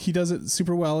you know, he does it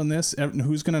super well in this.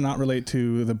 Who's going to not relate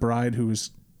to the bride who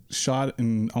was shot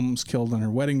and almost killed on her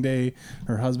wedding day?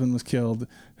 Her husband was killed.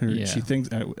 She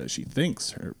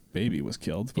thinks her baby was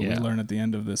killed, but we learn at the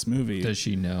end of this movie. Does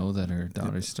she know that her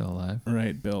daughter's still alive?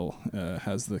 Right, Bill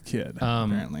has the kid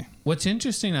apparently. What's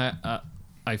interesting,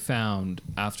 I found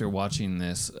after watching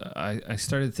this, I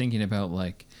started thinking about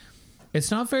like, it's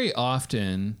not very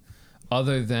often,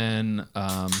 other than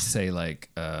say like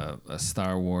a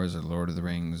Star Wars or Lord of the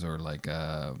Rings or like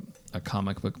a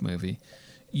comic book movie,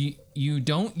 you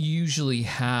don't usually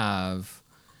have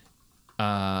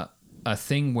a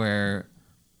thing where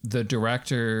the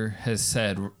director has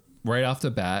said right off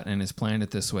the bat and has planned it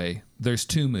this way. There's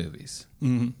two movies.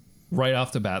 Mm-hmm. Right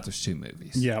off the bat, there's two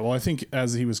movies. Yeah, well, I think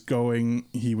as he was going,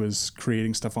 he was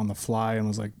creating stuff on the fly and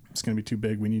was like, it's going to be too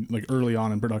big. We need, like, early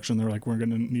on in production, they're like,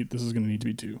 this is going to need to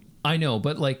be two. I know,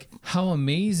 but like, how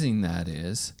amazing that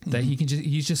is that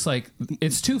he's just like,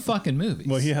 it's two fucking movies.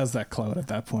 Well, he has that clout at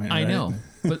that point. I right? know,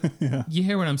 but you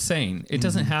hear what I'm saying. It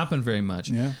doesn't happen very much.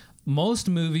 Yeah. Most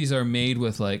movies are made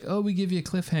with like, oh, we give you a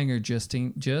cliffhanger just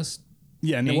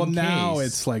yeah. Well, in now case.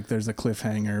 it's like there's a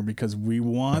cliffhanger because we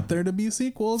want there to be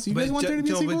sequels. You guys want there to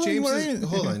be sequels? But James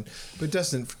hold on. But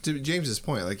Dustin, to James's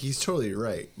point, like he's totally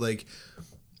right. Like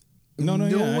no,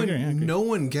 I agree. No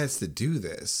one gets to do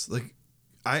this. Like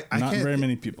I not can't, very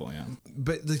many people. Yeah.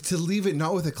 But like, to leave it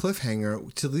not with a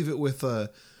cliffhanger, to leave it with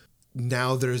a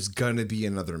now there's gonna be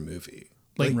another movie.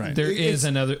 Like right. there is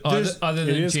another other than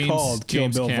it is James, called Kill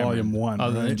James Bill Cameron, Volume 1.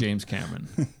 Other right? than James Cameron,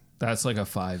 that's like a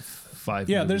five.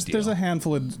 Yeah, movie there's deal. a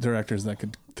handful of directors that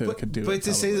could do it. But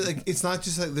to say that like it's not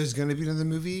just like there's gonna be another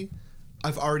movie,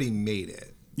 I've already made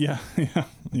it. Yeah.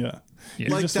 You're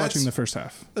Like, just watching the first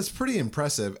half. That's pretty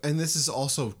impressive, and this is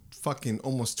also fucking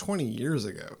almost 20 years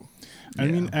ago. I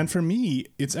mean, and for me,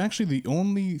 it's actually the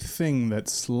only thing that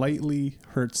slightly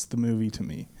hurts the movie to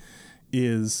me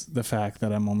is the fact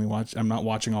that I'm not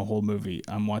watching a whole movie.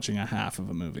 I'm watching a half of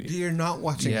a movie. You're not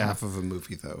watching half of a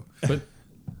movie though. But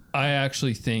I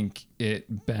actually think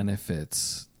it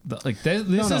benefits. It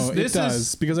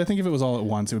does because I think if it was all at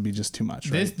once, it would be just too much.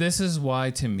 Right? This is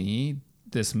why to me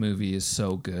this movie is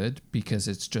so good, because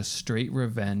it's just straight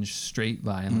revenge, straight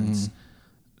violence,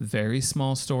 very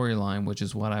small storyline, which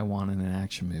is what I want in an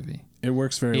action movie. It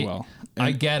works very well. And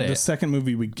I get it. The second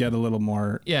movie, we get a little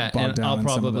more. Yeah, bogged and down I'll in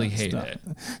some of probably that hate stuff.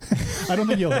 it. I don't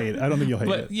think you'll hate it.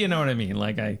 But you know what I mean?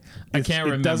 Like I can't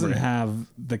remember. It doesn't have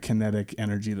the kinetic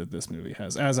energy that this movie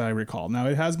has, as I recall. Now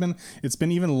it's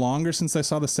been even longer since I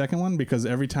saw the second one, because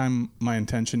every time my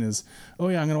intention is, oh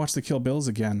yeah, I'm gonna watch the Kill Bills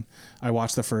again. I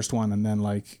watch the first one and then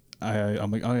like I'm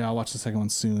like, oh yeah, I'll watch the second one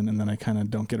soon, and then I kind of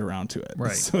don't get around to it.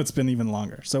 Right. So it's been even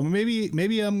longer. So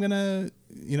maybe I'm gonna,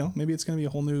 maybe it's gonna be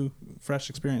a whole new, fresh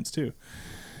experience too.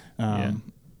 I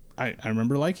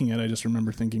remember liking it. I just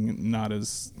remember thinking not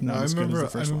as good as the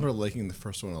first one. I remember liking the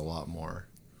first one a lot more.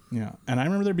 Yeah, and I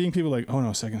remember there being people like, oh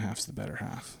no, second half's the better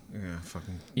half. Yeah,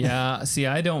 fucking. Yeah, see,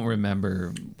 I don't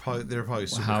remember They're probably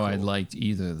super how cool. I liked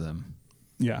either of them.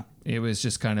 Yeah. It was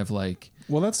just kind of like,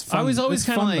 well, that's fun. I was always It's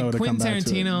kind of fun, though, like to come Quentin back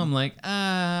to it. Tarantino. I'm like,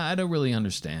 I don't really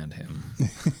understand him.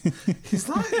 He's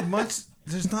not much.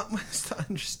 There's not much to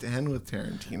understand with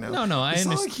Tarantino. No, it's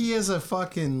not like he has a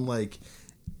fucking like.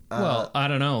 Well, I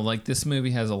don't know. Like this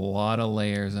movie has a lot of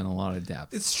layers and a lot of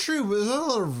depth. It's true, but there's not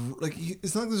a lot of like.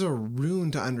 It's not like there's a room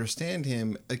to understand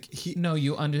him. Like he. No,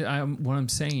 what I'm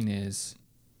saying is,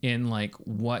 in like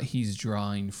what he's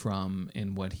drawing from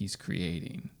and what he's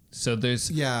creating. So there's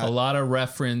a lot of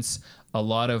reference, a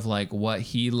lot of like what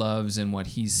he loves and what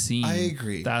he's seen. I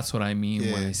agree. That's what I mean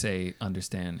when I say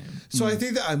understand him. So I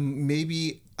think that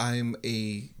I'm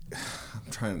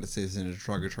trying to say this in a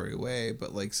derogatory way,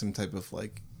 but like some type of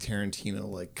like Tarantino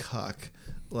like cuck,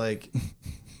 like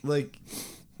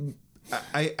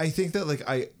I think that like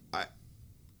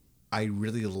I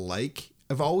really like.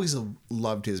 I've always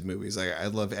loved his movies. I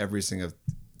love every single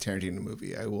Tarantino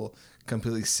movie. I will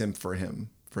completely simp for him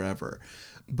forever.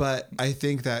 But I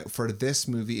think that for this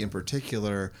movie in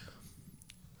particular,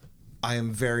 I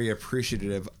am very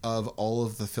appreciative of all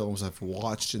of the films I've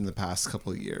watched in the past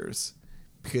couple of years,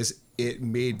 because it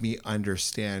made me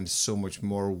understand so much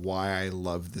more why I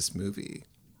love this movie.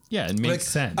 Yeah, it makes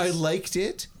sense. I liked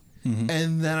it,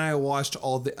 and then I watched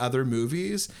all the other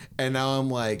movies, and now I'm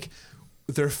like,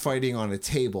 they're fighting on a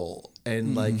table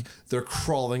and like they're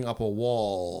crawling up a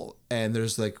wall and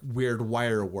there's like weird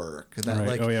wire work that Right.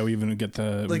 like Oh yeah, we even get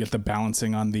the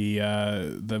balancing on the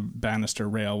banister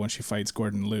rail when she fights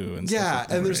Gordon Liu and stuff like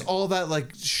that, and there's right? all that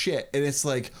like shit and it's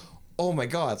like, oh my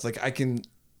god, it's like I can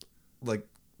like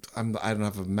I don't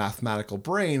have a mathematical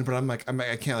brain, but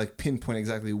I can't like pinpoint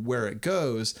exactly where it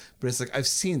goes, but it's like I've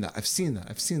seen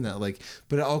that like,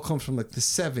 but it all comes from like the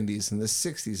 70s and the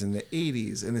 60s and the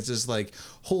 80s, and it's just like,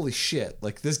 holy shit,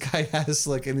 like this guy has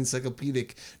like an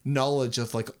encyclopedic knowledge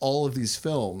of like all of these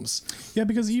films. Yeah,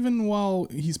 because even while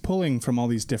he's pulling from all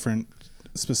these different,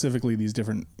 specifically these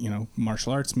different,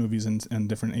 martial arts movies and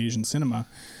different Asian cinema,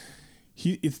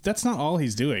 that's not all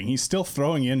he's doing. He's still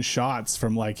throwing in shots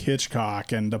from like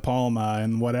Hitchcock and De Palma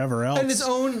and whatever else, And his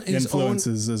own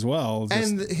influences as well,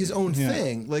 and his own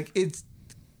thing. Like it's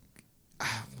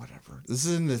whatever. This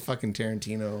isn't the fucking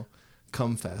Tarantino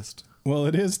cum fest. Well,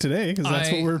 it is today because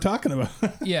that's what we're talking about.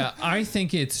 Yeah, I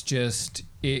think it's just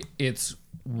it's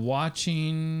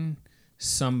watching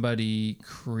somebody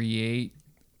create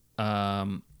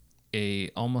a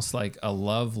almost like a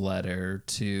love letter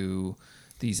to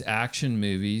these action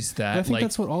movies that I think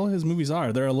that's what all his movies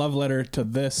are. They're a love letter to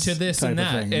this and type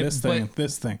that. of thing.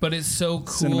 This thing. But it's so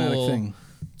Cinematic cool thing.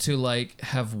 to like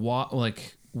have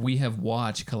we have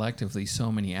watched collectively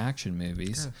so many action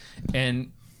movies,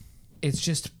 and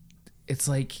it's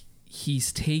like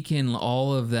he's taken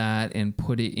all of that and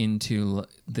put it into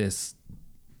this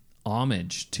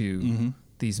homage to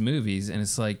these movies, and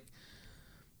it's like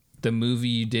the movie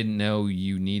you didn't know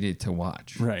you needed to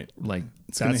watch. Right. Like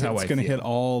It's that's how it's I gonna feel. hit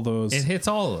all those. It hits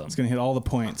all of them. It's going to hit all the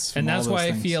points. And that's why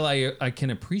I things. feel I can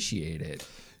appreciate it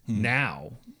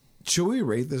now. Should we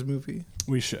rate this movie?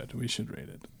 We should rate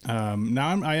it.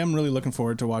 Now I am really looking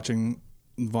forward to watching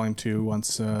Volume 2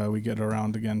 once we get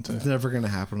around again to. It's never going to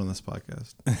happen on this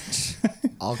podcast.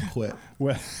 I'll quit.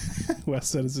 Wes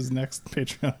said it's his next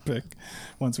Patreon pick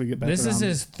once we get back This around. is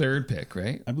his third pick,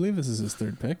 right? I believe this is his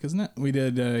third pick, isn't it? We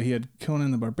did. He had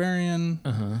Conan the Barbarian,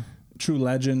 True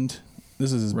Legend.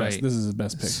 This is his best. Right. This is his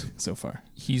best pick so far.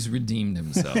 He's redeemed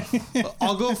himself.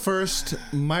 I'll go first.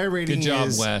 My rating Good job,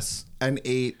 is Wes. an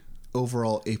 8,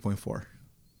 overall 8.4.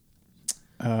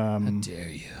 How dare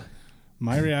you?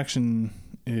 My reaction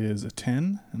is a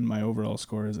 10, and my overall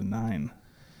score is a 9.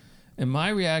 And my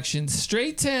reaction,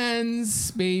 straight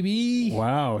 10s, baby.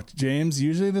 Wow, James,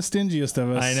 usually the stingiest of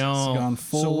us. I know. Has gone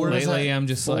full. So where does Lately, that- I'm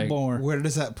just full like, bore. Where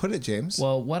does that put it, James?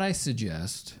 well, what I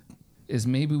suggest is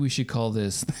maybe we should call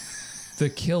this the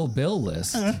Kill Bill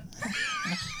list.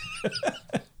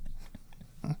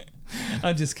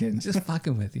 I'm just kidding. Just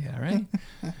fucking with you, all right?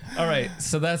 All right,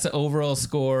 so that's the overall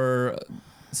score.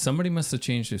 Somebody must have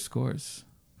changed their scores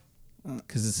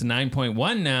because it's a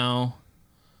 9.1 now,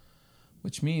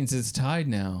 which means it's tied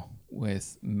now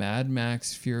with Mad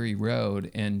Max Fury Road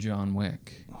and John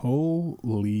Wick.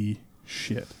 Holy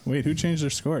shit! Wait, who changed their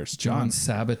scores? John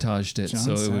sabotaged it,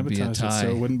 so it would be a sabotaged tie. so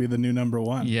it wouldn't be the new number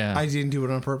one. Yeah. I didn't do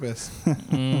it on purpose.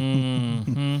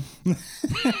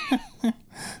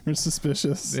 We're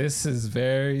suspicious. This is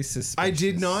very suspicious. I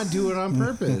did not do it on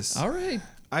purpose. All right.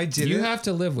 I didn't. You have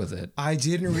to live with it. I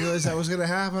didn't realize that was going to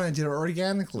happen. I did it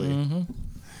organically.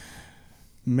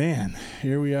 Man,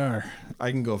 here we are.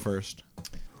 I can go first.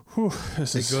 Whew,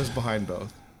 this It is. goes behind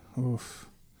both. Oof.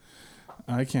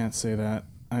 I can't say that.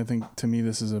 I think to me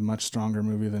this is a much stronger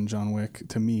movie than John Wick.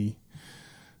 To me,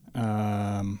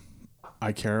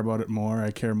 I care about it more.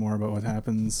 I care more about what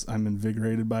happens. I'm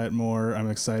invigorated by it more. I'm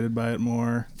excited by it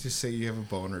more. Just say you have a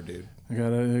boner, dude. I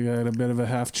got a bit of a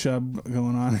half chub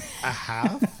going on. A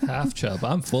half? Half chub.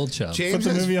 I'm full chub. Put James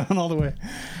the has, movie on all the way.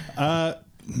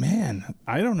 Man,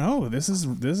 I don't know. This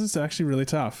is actually really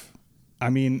tough. I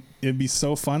mean, it'd be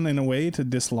so fun in a way to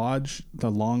dislodge the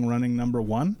long running number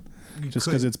one, just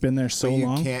because it's been there so but you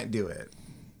long. can't do it.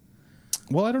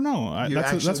 Well, I don't know. You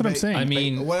That's what I'm actually saying. I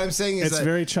mean, What I'm saying is It's that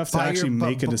very tough to by actually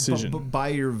make a but decision. by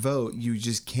your vote, you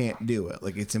just can't do it.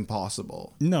 Like, it's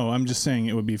impossible. no, I'm just saying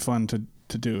it would be fun to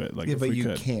do it. Like, Yeah, if but we you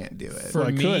could. can't do it. For Well,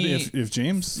 I me- could if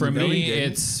James. For No, me, he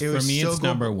didn't. it's It was still go-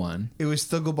 number one. It would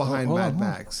still go behind Hold Mad on.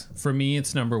 Max. For me,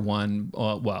 it's number one.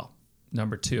 Well,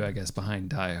 number two, I guess,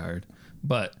 behind Die Hard.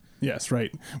 But Yes, right.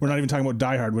 We're not even talking about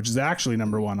Die Hard, which is actually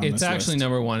number one on it's this actually list.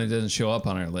 number one. It doesn't show up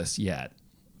on our list yet,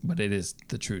 but it is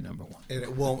the true number one. And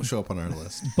it won't show up on our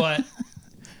list. But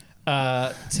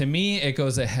to me, it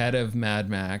goes ahead of Mad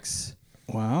Max.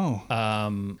 Wow.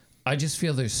 I just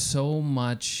feel there's so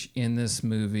much in this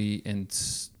movie and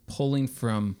pulling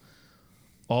from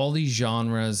all these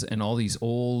genres and all these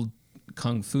old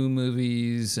kung fu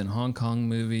movies and Hong Kong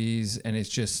movies, and it's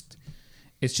just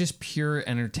pure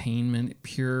entertainment,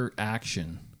 pure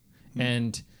action.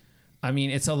 And I mean,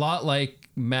 it's a lot like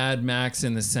Mad Max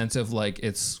in the sense of like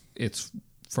it's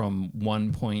from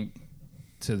one point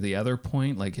to the other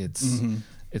point. Like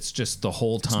it's just the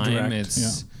whole time.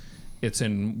 direct, It's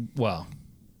in, well,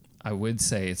 I would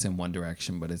say it's in one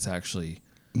direction, but it's actually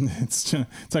It's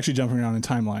actually jumping around in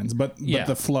timelines, but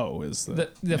the flow is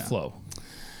the flow.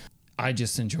 I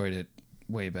just enjoyed it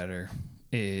way better.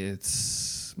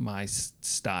 It's my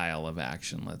style of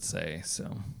action, let's say.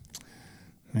 So,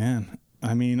 man,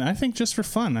 I mean, I think just for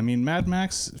fun. I mean, Mad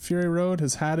Max Fury Road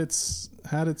has had its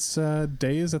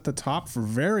days at the top for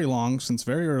very long, since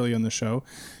very early in the show.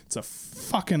 It's a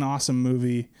fucking awesome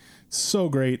movie. So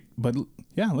great, but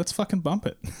yeah, let's fucking bump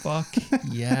it. Fuck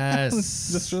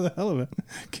yes. Just for the hell of it.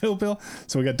 Kill Bill.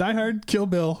 So we got Die Hard, Kill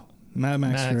Bill, Mad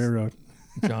Max Fury Road.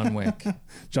 John Wick.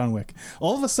 John Wick.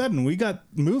 All of a sudden, we got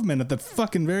movement at the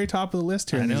fucking very top of the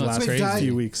list here I in know, these it's last crazy.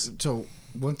 few weeks. So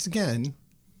once again,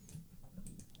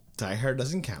 Die Hard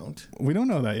doesn't count. We don't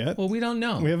know that yet. Well, we don't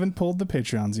know. We haven't pulled the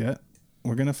Patreons yet.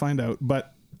 We're going to find out.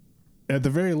 But at the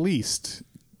very least,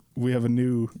 we have a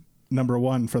new number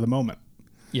one for the moment.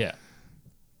 Yeah.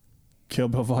 Kill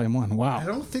Bill Volume 1. Wow. I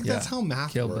don't think that's how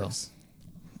math Kill works.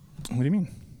 What do you mean?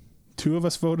 2 of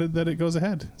us voted that it goes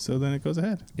ahead. So then it goes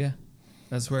ahead. Yeah.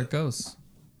 That's where it goes.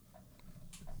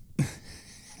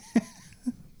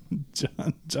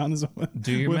 John is...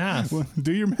 Do your math.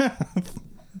 Do your math.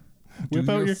 Whip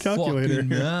Do out your calculator. fucking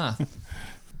math.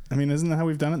 I mean, isn't that how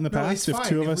we've done it in the past? it's If fine.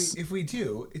 2 of us... If we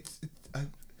do,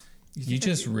 You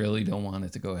just really don't want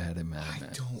it to go ahead in Mad I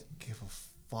Max. don't give a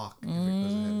fuck if it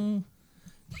goes ahead.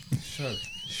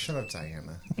 Shut up,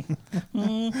 Diana.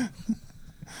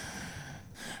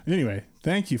 Anyway,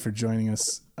 thank you for joining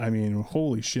us. I mean,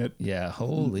 holy shit. Yeah,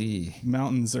 holy.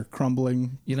 Mountains are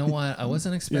crumbling. You know what? I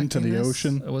wasn't expecting Into the this.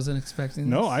 ocean. I wasn't expecting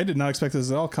this. No, I did not expect this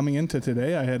at all. Coming into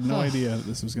today, I had no idea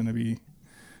this was going to be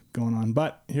going on.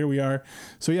 But here we are.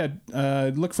 So yeah,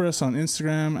 look for us on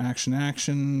Instagram, Action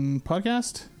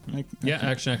Podcast.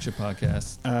 Action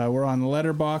Podcast. We're on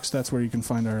Letterboxd. That's where you can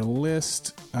find our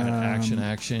list.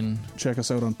 Action. Check us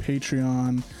out on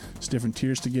Patreon. There's different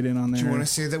tiers to get in on there. Do you want to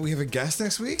say that we have a guest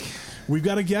next week? We've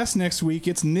got a guest next week.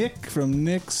 It's Nick from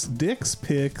Nick's Dick's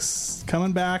Picks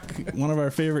coming back. One of our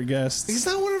favorite guests. He's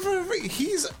not one of our.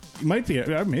 He might be.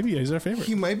 Maybe he's our favorite.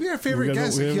 He might be our favorite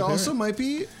guest. He also might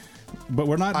be. But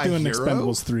we're not doing hero?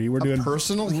 Expendables 3. We're doing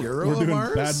personal hero. We're doing of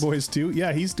ours? Bad Boys 2.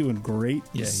 Yeah, he's doing great.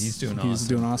 Yeah, he's doing awesome. He's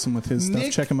doing awesome with his Nick,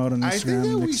 stuff. Check him out on Instagram. I think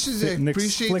that we Nick's should Nick's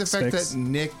appreciate the fact Flicksticks. that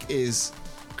Nick is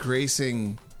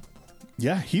gracing.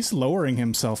 Yeah, he's lowering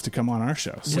himself to come on our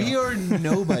show. So. We are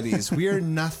nobodies. We are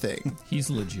nothing. He's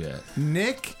legit.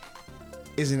 Nick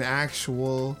is an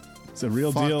actual. It's a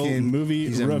real deal movie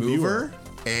He's reviewer.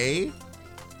 a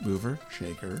mover,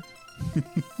 shaker,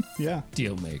 Yeah.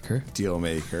 Deal maker. deal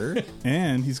maker.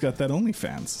 And he's got that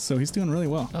OnlyFans, so he's doing really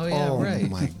well. Oh, yeah, Oh right.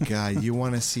 my god! You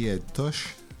want to see a tush?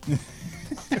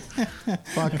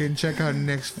 Fucking check out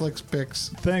Nick's Flicks Picks.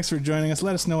 Thanks for joining us.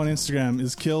 Let us know on Instagram.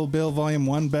 Is Kill Bill Volume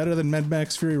 1 better than Mad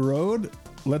Max Fury Road?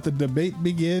 Let the debate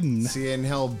begin. See you in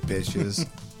hell, bitches.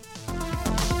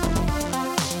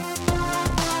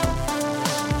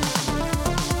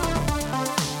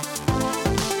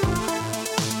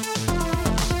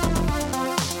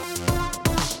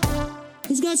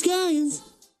 He's got scallions.